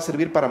 eso no va a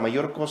servir para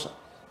mayor cosa.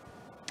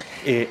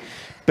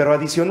 Pero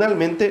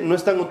adicionalmente no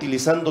están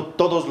utilizando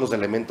todos los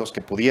elementos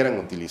que pudieran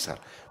utilizar.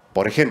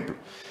 Por ejemplo,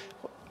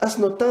 ¿has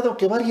notado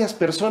que varias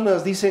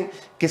personas dicen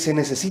que se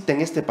necesita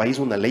en este país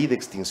una ley de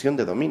extinción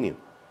de dominio?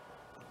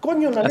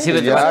 Coño, la ley de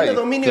extinción de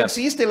dominio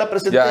existe, la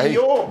presenté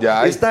yo,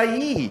 está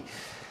ahí.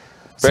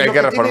 Pero hay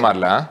que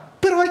reformarla,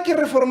 Pero hay que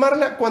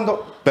reformarla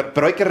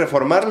pero hay que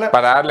reformarla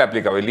para darle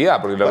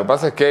aplicabilidad, porque lo que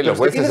pasa es que los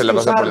jueces se la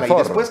pasan por el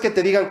forro. Y después que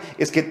te digan,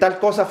 es que tal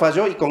cosa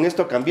falló y con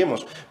esto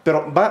cambiemos.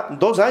 Pero va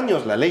 2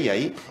 años la ley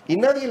ahí y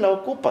nadie la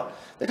ocupa.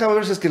 Déjame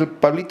ver si es que el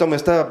Pablito me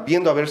está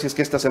viendo, a ver si es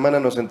que esta semana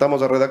nos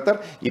sentamos a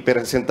redactar y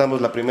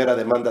presentamos la primera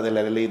demanda de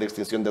la ley de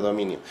extinción de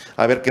dominio.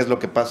 A ver qué es lo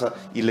que pasa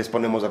y les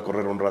ponemos a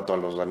correr un rato a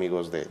los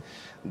amigos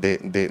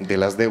de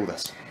las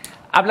deudas.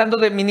 Hablando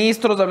de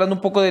ministros, hablando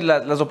un poco de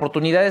las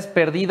oportunidades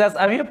perdidas,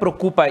 a mí me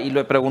preocupa, y lo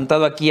he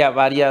preguntado aquí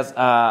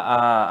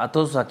a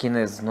todos a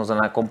quienes nos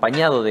han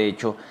acompañado, de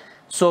hecho,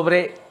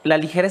 sobre la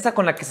ligereza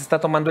con la que se está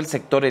tomando el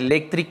sector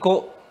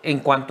eléctrico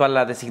en cuanto a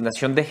la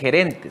designación de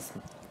gerentes.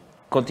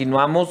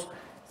 Continuamos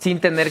sin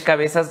tener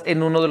cabezas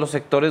en uno de los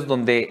sectores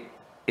donde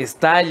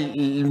está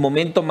el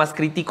momento más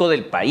crítico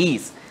del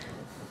país.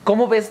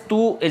 ¿Cómo ves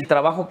tú el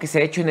trabajo que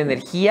se ha hecho en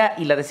energía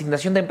y la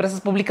designación de empresas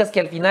públicas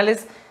que al final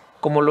es,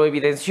 como lo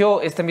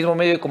evidenció este mismo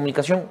medio de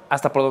comunicación,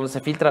 hasta por donde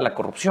se filtra la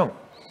corrupción?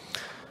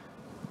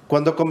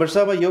 Cuando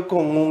conversaba yo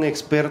con un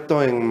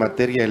experto en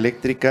materia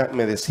eléctrica,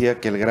 me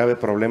decía que el grave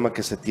problema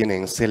que se tiene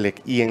en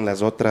Selec y en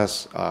las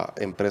otras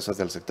empresas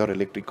del sector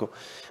eléctrico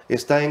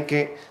está en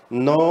que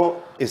no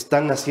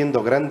están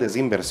haciendo grandes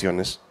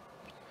inversiones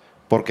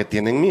porque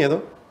tienen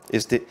miedo,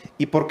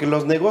 y porque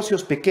los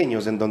negocios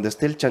pequeños, en donde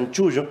esté el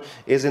chanchullo,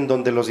 es en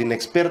donde los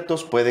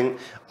inexpertos pueden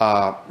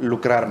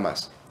lucrar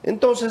más.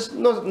 Entonces,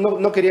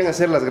 no querían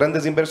hacer las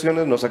grandes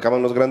inversiones, no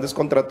sacaban los grandes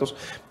contratos,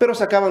 pero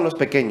sacaban los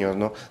pequeños,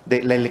 ¿no?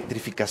 De la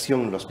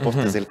electrificación, los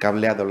postes, del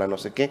cableado, la no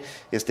sé qué,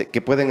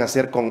 que pueden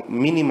hacer con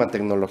mínima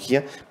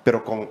tecnología,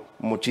 pero con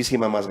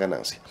muchísima más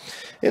ganancia.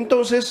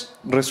 Entonces,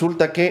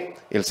 resulta que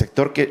el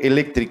sector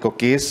eléctrico,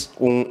 que es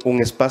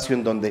un espacio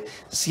en donde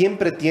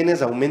siempre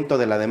tienes aumento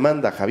de la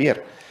demanda,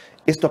 Javier,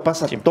 esto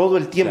pasa todo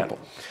el tiempo,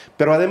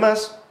 pero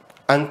además,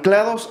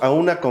 anclados a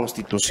una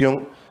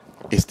constitución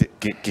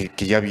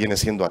que ya viene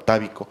siendo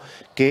atávico,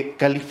 que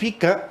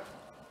califica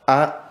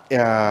a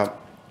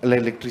la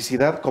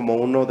electricidad como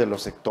uno de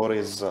los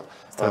sectores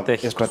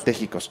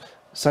estratégicos.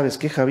 ¿Sabes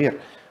qué, Javier?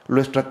 Lo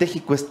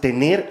estratégico es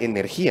tener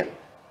energía,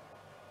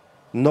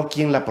 no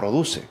quien la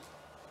produce,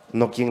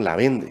 no quien la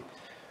vende.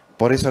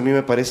 Por eso a mí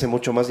me parece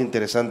mucho más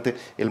interesante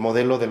el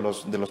modelo de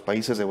los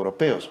países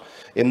europeos,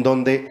 en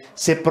donde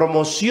se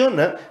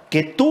promociona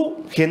que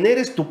tú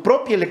generes tu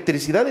propia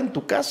electricidad en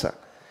tu casa,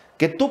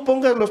 que tú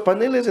pongas los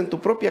paneles en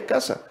tu propia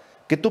casa,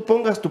 que tú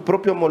pongas tu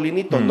propio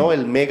molinito, no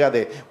el mega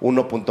de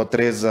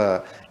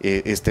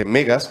 1.3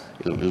 megas,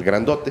 el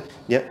grandote,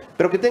 ¿ya?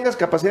 Pero que tengas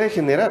capacidad de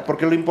generar,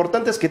 porque lo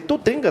importante es que tú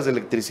tengas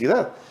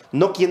electricidad,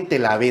 no quien te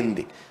la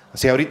vende.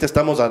 Si ahorita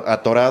estamos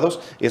atorados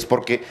es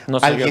porque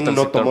alguien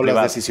no tomó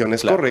las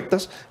decisiones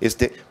correctas,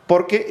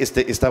 porque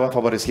estaba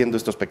favoreciendo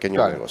estos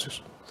pequeños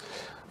negocios.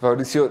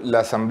 Fabricio, la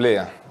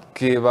asamblea,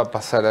 ¿qué va a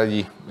pasar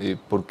allí?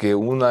 Porque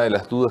una de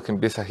las dudas que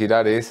empieza a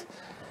girar es,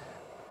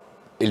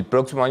 ¿el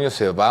próximo año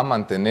se va a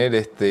mantener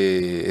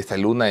esta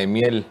luna de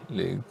miel,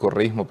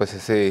 correísmo,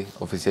 PSC,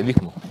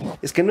 oficialismo?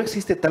 Es que no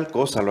existe tal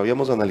cosa, lo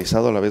habíamos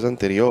analizado la vez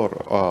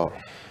anterior.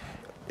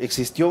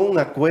 Existió un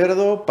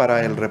acuerdo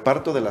para el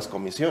reparto de las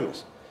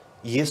comisiones.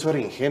 Y eso era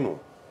ingenuo,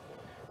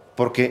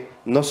 porque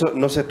no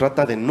se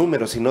trata de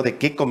números, sino de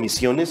qué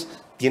comisiones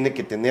tiene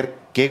que tener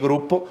qué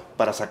grupo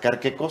para sacar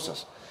qué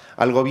cosas.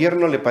 Al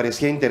gobierno le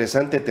parecía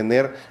interesante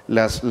tener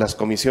las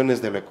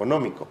comisiones de lo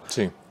económico.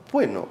 Sí.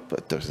 Bueno,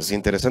 entonces es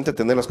interesante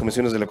tener las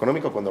comisiones de lo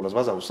económico cuando las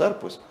vas a usar,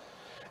 pues.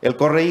 El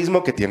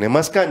correísmo, que tiene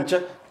más cancha,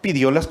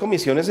 pidió las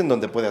comisiones en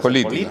donde puede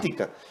hacer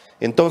política.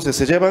 Entonces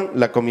se llevan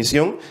la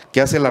comisión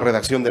que hace la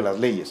redacción de las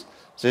leyes.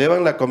 Se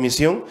llevan la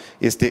comisión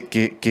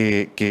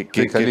que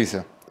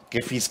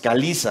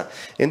fiscaliza.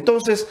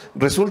 Entonces,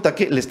 resulta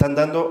que le están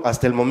dando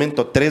hasta el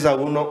momento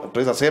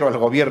 3-0 al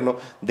gobierno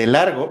de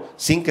largo,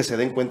 sin que se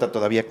den cuenta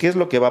todavía. ¿Qué es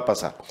lo que va a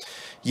pasar?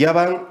 Ya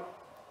van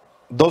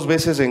 2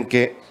 veces en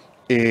que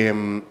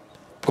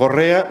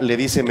Correa le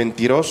dice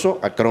mentiroso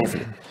a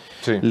Kronfle.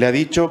 Sí. Le ha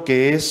dicho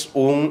que es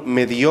un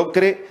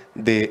mediocre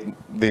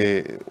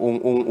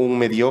un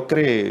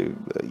mediocre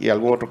y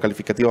algún otro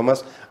calificativo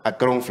más a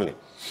Kronfle.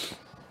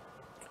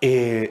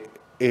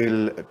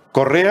 El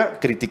Correa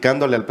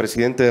criticándole al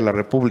presidente de la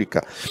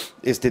República,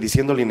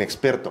 diciéndole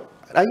inexperto.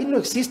 Ahí no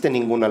existe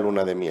ninguna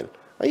luna de miel.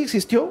 Ahí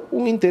existió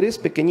un interés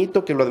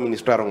pequeñito que lo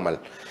administraron mal.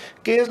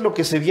 ¿Qué es lo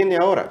que se viene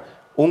ahora?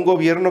 Un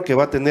gobierno que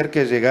va a tener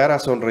que llegar a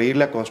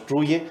sonreírle, a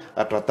construye,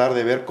 a tratar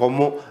de ver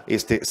cómo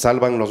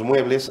salvan los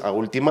muebles a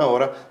última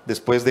hora,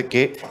 después de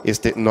que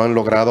no han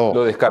logrado...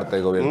 Lo descarta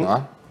el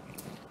gobierno,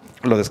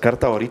 Lo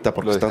descarta ahorita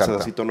porque está en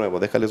pedacito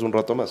nuevo. Déjales un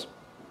rato más.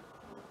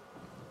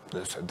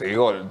 Te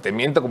digo, te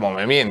miento como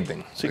me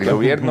mienten. Sí, el claro.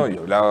 gobierno,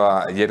 yo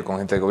hablaba ayer con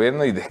gente del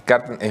gobierno y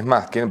descartan, es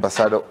más, quieren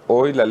pasar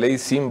hoy la ley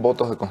sin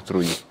votos de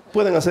construir.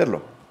 Pueden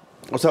hacerlo.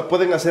 O sea,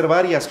 pueden hacer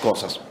varias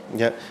cosas,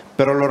 ¿ya?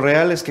 Pero lo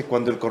real es que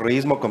cuando el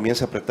correísmo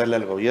comience a apretarle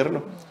al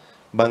gobierno,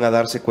 van a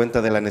darse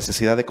cuenta de la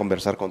necesidad de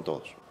conversar con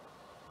todos.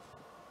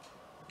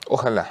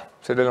 Ojalá,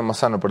 sería lo más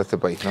sano para este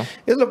país, ¿no?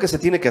 Es lo que se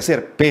tiene que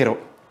hacer,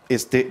 pero...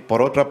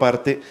 por otra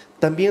parte,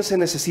 también se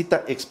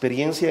necesita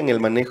experiencia en el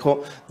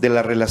manejo de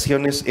las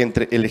relaciones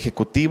entre el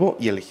Ejecutivo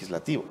y el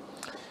Legislativo.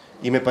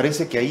 Y me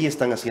parece que ahí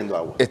están haciendo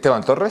agua.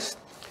 Esteban Torres,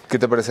 ¿qué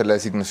te parece la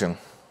designación?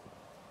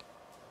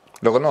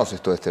 ¿Lo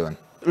conoces tú, Esteban?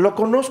 Lo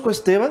conozco,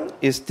 Esteban.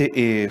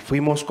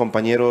 Fuimos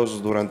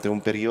compañeros durante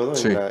un periodo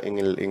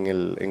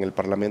en el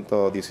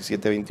Parlamento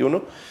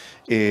 17-21.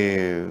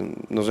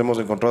 Nos hemos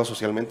encontrado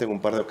socialmente en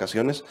un par de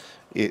ocasiones.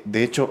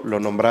 De hecho,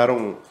 lo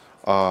nombraron...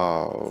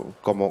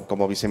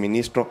 como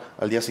viceministro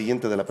al día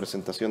siguiente de la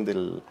presentación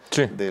del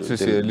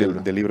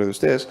libro de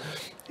ustedes.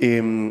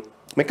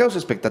 Me causa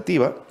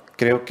expectativa,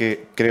 creo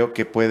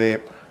que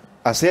puede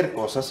hacer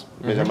cosas,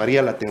 me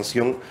llamaría la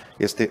atención,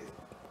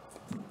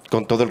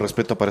 con todo el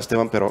respeto para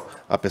Esteban, pero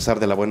a pesar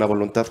de la buena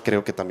voluntad,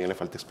 creo que también le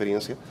falta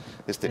experiencia,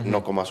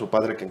 no como a su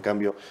padre, que en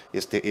cambio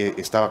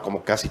estaba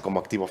casi como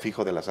activo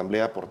fijo de la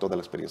Asamblea por toda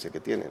la experiencia que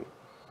tiene,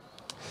 ¿no?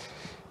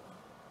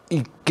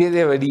 ¿Y qué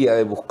debería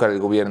de buscar el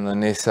gobierno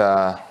en ese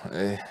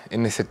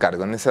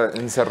cargo, en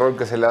ese rol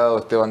que se le ha dado a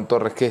Esteban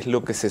Torres? ¿Qué es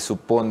lo que se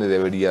supone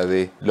debería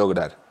de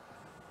lograr?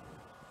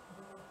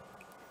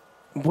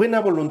 Buena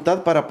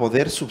voluntad para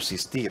poder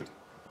subsistir.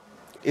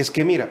 Es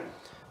que mira...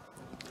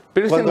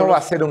 Pero ese no va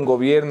a ser un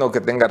gobierno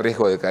que tenga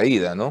riesgo de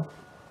caída, ¿no?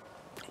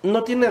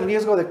 No tiene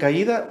riesgo de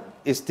caída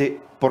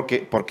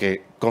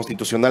porque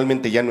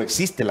constitucionalmente ya no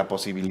existe la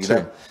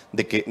posibilidad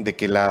de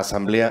que la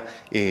Asamblea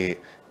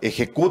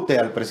ejecute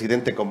al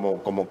presidente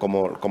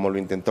como lo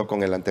intentó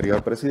con el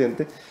anterior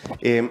presidente.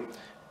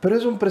 Pero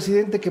es un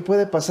presidente que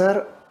puede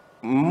pasar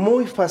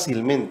muy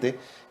fácilmente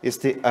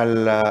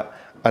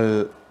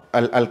al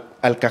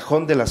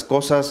cajón de las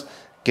cosas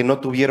que no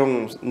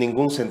tuvieron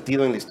ningún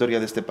sentido en la historia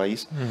de este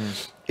país,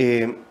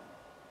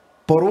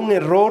 por un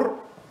error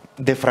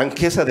de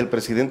franqueza del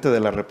presidente de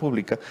la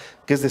República,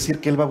 que es decir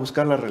que él va a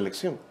buscar la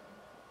reelección.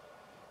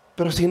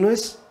 Pero si no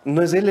es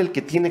él el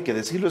que tiene que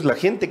decirlo, es la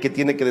gente que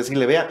tiene que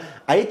decirle,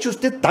 vea, ha hecho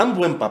usted tan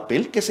buen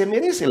papel que se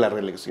merece la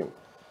reelección.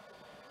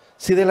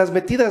 Si de las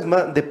metidas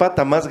de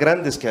pata más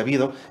grandes que ha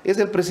habido es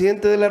el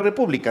presidente de la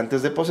República,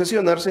 antes de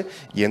posesionarse,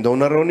 yendo a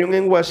una reunión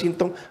en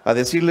Washington a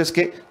decirles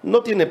que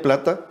no tiene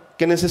plata,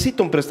 que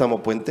necesita un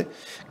préstamo puente,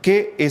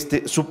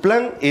 que su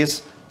plan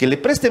es que le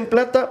presten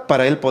plata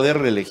para él poder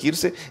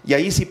reelegirse y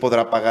ahí sí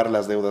podrá pagar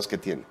las deudas que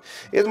tiene.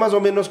 Es más o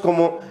menos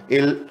como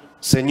el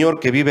señor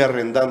que vive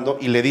arrendando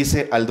y le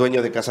dice al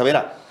dueño de casa,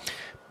 verá,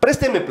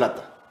 présteme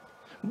plata,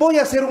 voy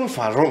a hacer un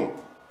farrón.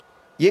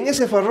 Y en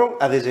ese farrón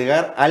ha de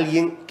llegar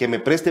alguien que me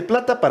preste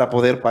plata para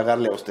poder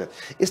pagarle a usted.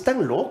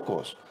 Están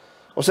locos.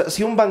 O sea,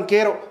 si un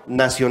banquero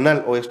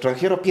nacional o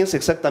extranjero piensa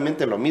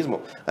exactamente lo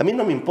mismo, a mí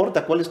no me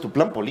importa cuál es tu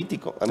plan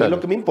político. A mí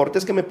lo que me importa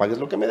es que me pagues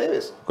lo que me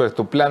debes. ¿Cuál es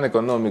tu plan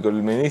económico?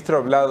 El ministro ha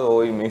hablado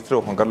hoy, el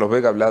ministro Juan Carlos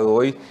Vega ha hablado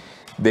hoy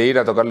de ir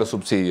a tocar los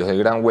subsidios, el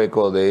gran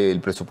hueco del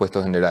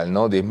presupuesto general,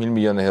 ¿no? 10.000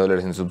 millones de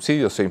dólares en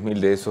subsidios, 6.000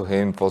 de esos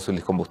en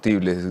fósiles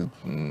combustibles,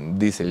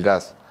 diésel,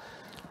 gas.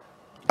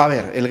 A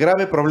ver, el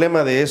grave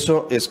problema de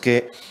eso es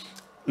que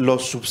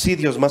los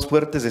subsidios más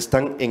fuertes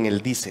están en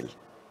el diésel.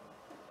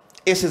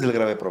 Ese es el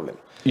grave problema.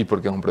 ¿Y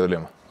por qué es un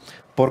problema?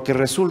 Porque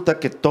resulta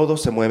que todo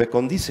se mueve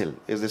con diésel.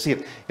 Es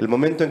decir, el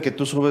momento en que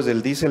tú subes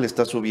el diésel,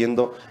 está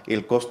subiendo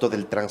el costo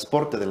del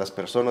transporte de las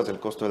personas, el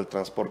costo del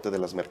transporte de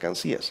las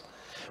mercancías.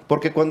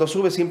 Porque cuando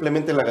subes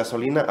simplemente la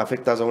gasolina,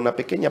 afectas a una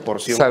pequeña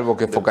porción. Salvo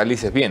que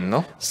focalices bien,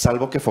 ¿no?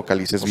 Salvo que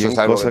focalices bien.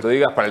 Salvo que tú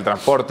digas, para el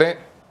transporte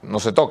no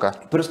se toca.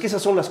 Pero es que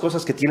esas son las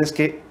cosas que tienes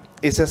que,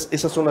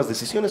 esas son las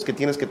decisiones que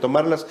tienes que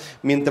tomarlas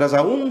mientras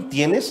aún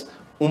tienes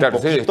un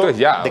poquito esto es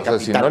ya, de capital.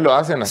 Si no lo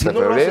hacen hasta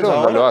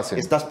febrero, no lo hacen.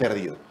 Estás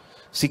perdido.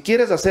 Si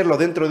quieres hacerlo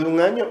dentro de un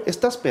año,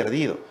 estás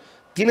perdido.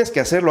 Tienes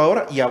que hacerlo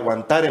ahora y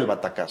aguantar el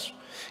batacazo.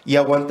 Y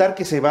aguantar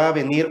que se va a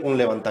venir un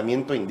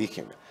levantamiento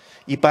indígena.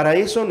 Y para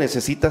eso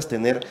necesitas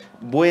tener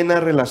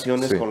buenas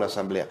relaciones con la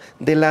Asamblea,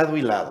 de lado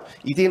y lado.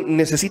 Y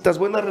necesitas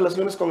buenas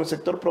relaciones con el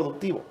sector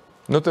productivo.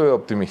 No te veo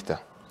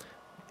optimista.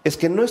 Es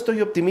que no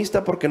estoy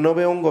optimista porque no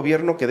veo un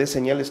gobierno que dé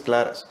señales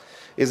claras.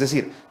 Es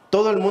decir,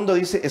 todo el mundo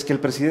dice es que el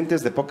presidente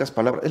es de pocas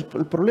palabras. El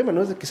problema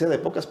no es de que sea de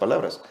pocas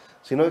palabras,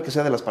 sino de que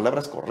sea de las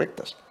palabras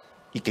correctas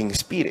y que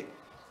inspire.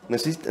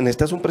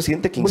 Necesitas un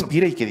presidente que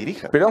inspire y que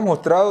dirija. Pero ha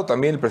mostrado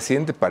también el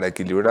presidente, para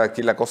equilibrar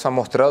aquí la cosa, ha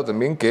mostrado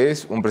también que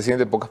es un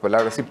presidente de pocas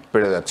palabras, sí,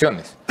 pero de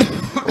acciones.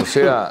 O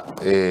sea,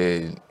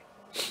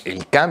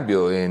 el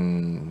cambio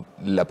en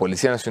la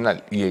Policía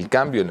Nacional y el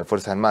cambio en las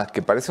Fuerzas Armadas,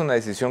 que parece una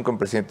decisión que un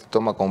presidente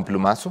toma con un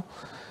plumazo,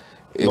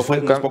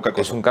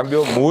 es un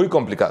cambio muy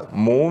complicado,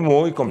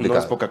 muy complicado.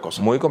 No es poca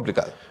cosa. Muy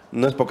complicado.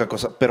 No es poca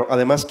cosa, pero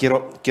además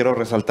quiero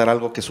resaltar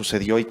algo que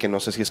sucedió y que no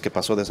sé si es que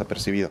pasó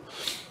desapercibido.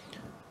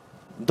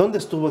 ¿Dónde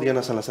estuvo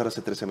Diana Salazar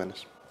hace 3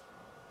 semanas?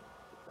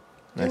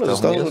 En los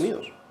Estados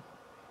Unidos.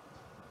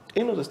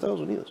 En los Estados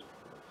Unidos.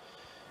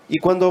 Y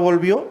cuando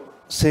volvió,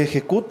 se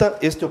ejecuta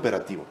este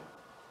operativo.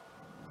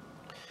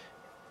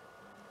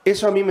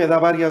 Eso a mí me da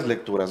varias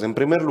lecturas. En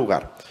primer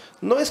lugar,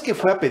 no es que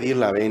fue a pedir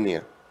la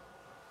venia,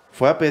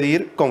 fue a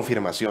pedir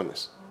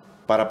confirmaciones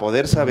para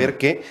poder saber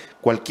que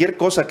cualquier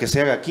cosa que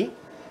se haga aquí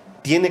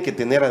tiene que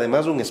tener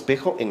además un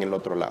espejo en el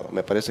otro lado.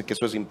 Me parece que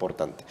eso es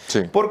importante.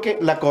 Sí. Porque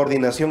la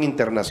coordinación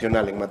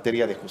internacional en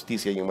materia de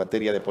justicia y en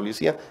materia de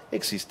policía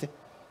existe.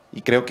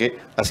 Y creo que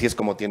así es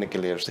como tiene que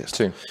leerse esto.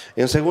 Sí.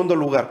 En segundo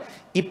lugar,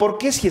 ¿y por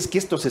qué, si es que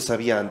esto se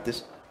sabía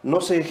antes,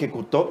 no se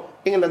ejecutó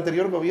en el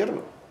anterior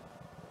gobierno?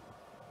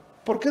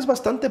 Porque es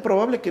bastante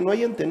probable que no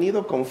hayan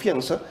tenido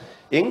confianza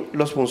en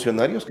los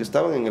funcionarios que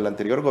estaban en el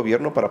anterior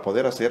gobierno para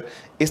poder hacer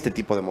este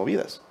tipo de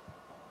movidas.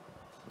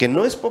 Que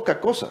no es poca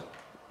cosa.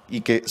 Y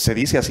que se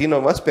dice así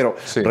nomás, pero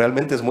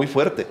realmente es muy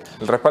fuerte.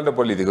 El respaldo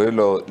político.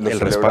 El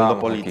respaldo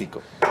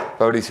político. Aquí.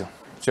 Fabricio,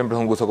 siempre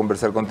es un gusto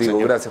conversar contigo.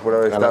 Señor, gracias por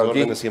haber estado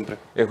aquí. Siempre.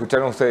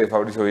 Escucharon ustedes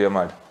Fabricio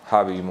Villamar,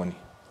 Javi y Moni.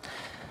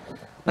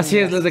 Así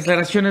es, las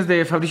declaraciones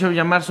de Fabricio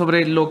Villamar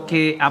sobre lo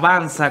que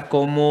avanza,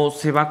 cómo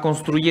se va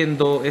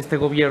construyendo este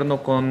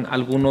gobierno con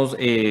algunos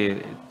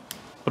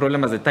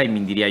problemas de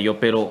timing, diría yo.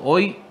 Pero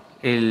hoy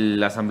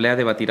la Asamblea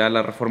debatirá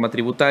la reforma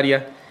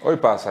tributaria. Hoy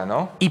pasa,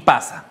 ¿no? Y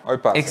pasa. Hoy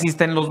pasa.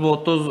 Existen los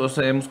votos, o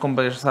sea, hemos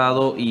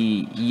conversado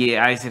y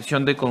a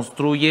excepción de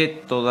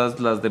Construye, todas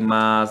las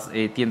demás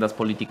tiendas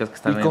políticas que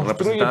están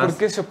representadas. ¿Por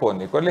qué se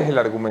opone? ¿Cuál es el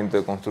argumento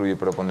de Construye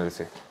para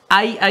oponerse?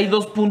 Hay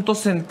 2 puntos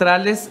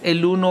centrales.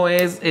 El uno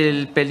es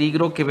el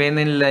peligro que ven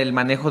en el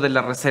manejo de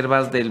las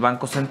reservas del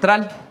Banco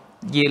Central.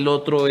 y el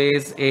otro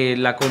es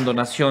la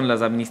condonación,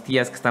 las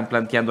amnistías que están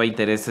planteando a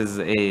intereses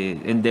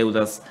en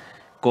deudas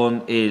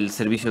con el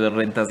Servicio de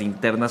Rentas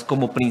Internas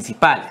como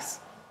principales.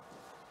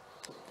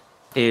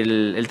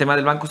 El tema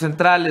del Banco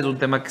Central es un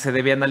tema que se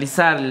debe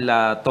analizar,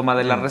 la toma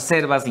de las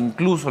reservas,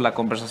 incluso la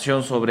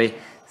conversación sobre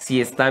si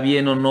está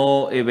bien o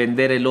no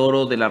vender el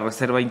oro de la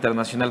reserva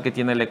internacional que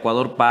tiene el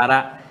Ecuador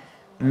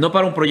no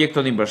para un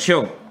proyecto de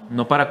inversión,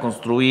 no para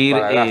construir...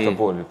 Para gasto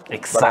público,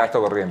 exacto. para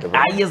gasto corriente.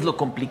 Ahí es lo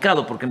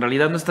complicado, porque en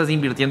realidad no estás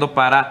invirtiendo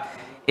para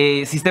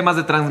sistemas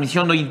de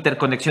transmisión o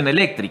interconexión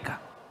eléctrica.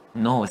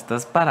 No,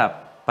 estás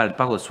para el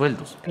pago de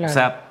sueldos. Claro. O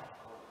sea,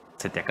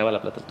 se te acaba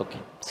la plata al toque.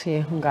 Sí,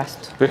 es un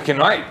gasto. Pero es que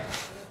no hay.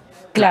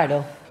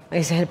 Claro,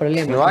 ese es el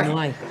problema. No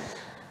hay.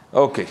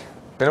 Ok.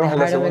 Tenemos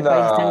la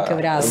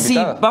segunda. Sí,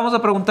 vamos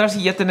a preguntar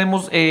si ya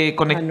tenemos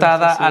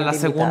conectada a la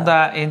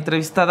segunda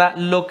entrevistada.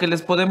 Lo que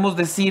les podemos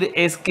decir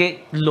es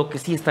que lo que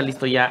sí está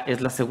listo ya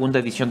es la segunda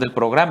edición del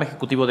programa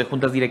ejecutivo de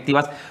juntas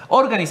directivas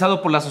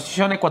organizado por la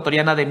Asociación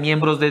Ecuatoriana de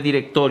Miembros de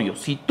Directorio.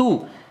 Si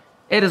tú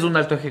eres un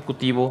alto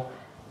ejecutivo,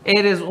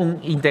 eres un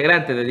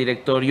integrante de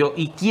directorio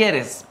y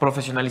quieres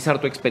profesionalizar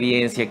tu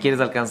experiencia, quieres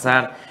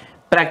alcanzar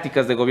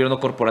prácticas de gobierno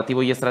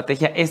corporativo y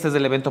estrategia, este es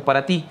el evento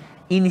para ti.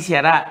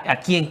 Iniciará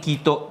aquí en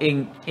Quito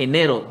en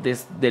enero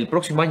del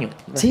próximo año.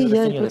 Sí,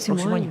 ya del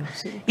próximo año.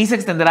 Sí. Y se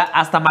extenderá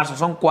hasta marzo.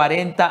 Son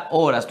 40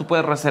 horas. Tú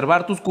puedes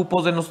reservar tus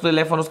cupos en los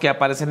teléfonos que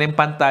aparecen en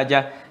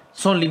pantalla.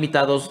 Son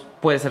limitados.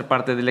 Puedes ser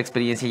parte de la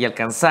experiencia y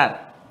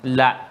alcanzar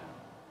la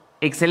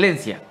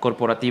excelencia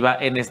corporativa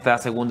en esta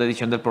segunda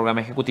edición del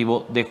programa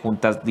ejecutivo de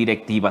juntas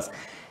directivas.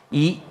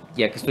 Y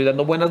ya que estoy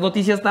dando buenas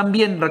noticias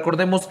también,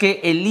 recordemos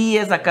que el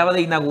IES acaba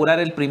de inaugurar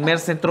el primer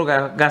centro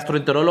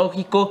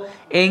gastroenterológico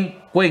en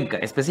Cuenca,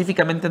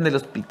 específicamente en el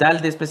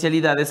Hospital de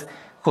Especialidades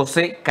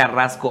José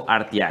Carrasco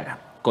Arteaga.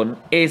 Con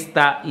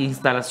esta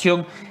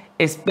instalación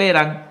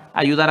esperan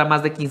ayudar a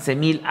más de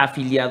 15,000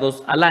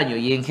 afiliados al año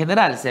y en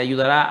general se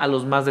ayudará a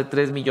los más de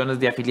 3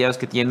 millones de afiliados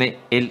que tiene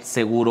el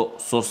Seguro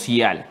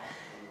Social.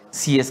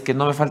 Si es que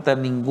no me falta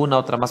ninguna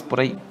otra más por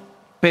ahí.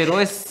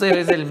 Pero ese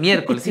es el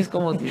miércoles, es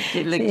como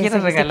que le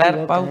quieres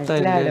regalar pauta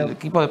el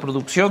equipo de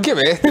producción. Qué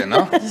bestia,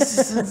 ¿no?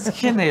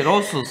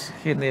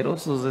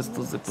 Generosos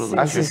estos de producción.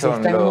 Así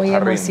son, están muy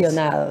jarrines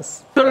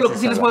emocionados. Pero lo que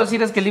sí les puedo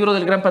decir es que el libro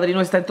del Gran Padrino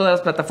está en todas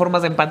las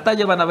plataformas en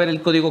pantalla. Van a ver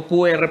el código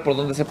QR por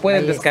donde se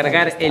pueden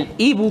descargar el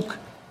ebook.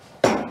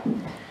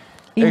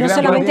 Y no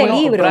solamente el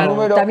libro,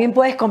 también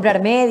puedes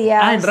comprar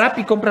medias. En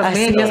Rappi compras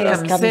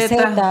medias,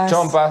 camisetas,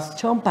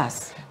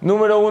 chompas.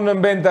 Número 1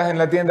 en ventas en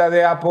la tienda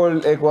de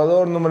Apple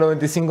Ecuador, número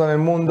 25 en el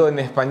mundo en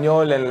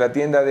español en la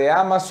tienda de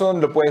Amazon.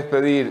 Lo puedes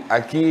pedir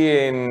aquí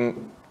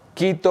en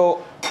Quito,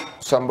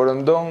 San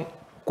Borondón,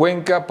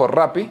 Cuenca por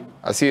Rappi,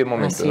 así de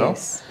momento, así ¿no?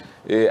 Es.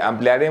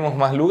 Ampliaremos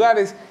más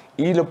lugares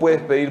y lo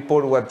puedes pedir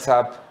por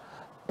WhatsApp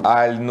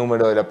al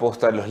número de la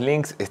posta. Los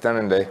links están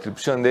en la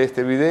descripción de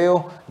este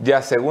video.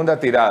 Ya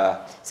segunda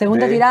tirada.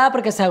 Segunda tirada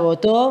porque se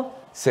agotó.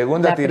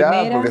 Segunda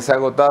tirada porque se ha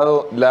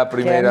agotado la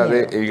primera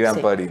de El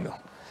Gran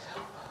Padrino.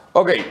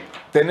 Ok,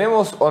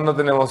 ¿tenemos o no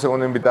tenemos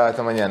segunda invitada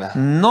esta mañana?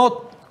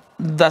 No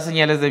da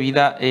señales de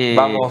vida.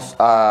 Vamos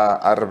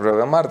a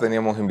reprogramar.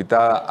 Teníamos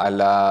invitada a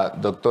la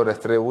doctora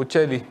Estrella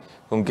Buccelli,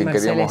 con quien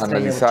queríamos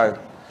analizar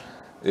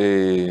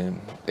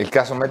el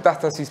caso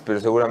Metástasis,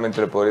 pero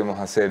seguramente lo podremos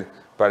hacer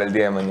para el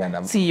día de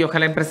mañana. Sí,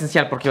 ojalá en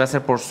presencial, porque va a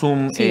ser por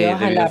Zoom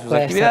debido a sus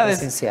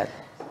actividades.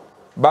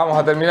 Vamos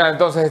a terminar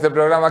entonces este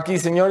programa aquí,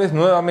 señores.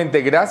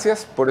 Nuevamente,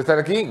 gracias por estar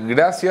aquí.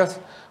 Gracias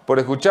por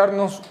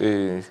escucharnos.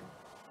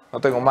 No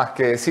tengo más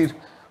que decir.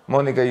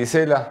 Mónica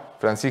Gisela,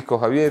 Francisco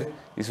Javier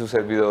y su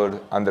servidor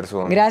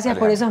Andersson. Gracias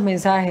por esos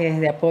mensajes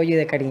de apoyo y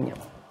de cariño.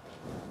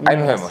 Ahí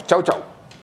nos vemos. Chau, chau.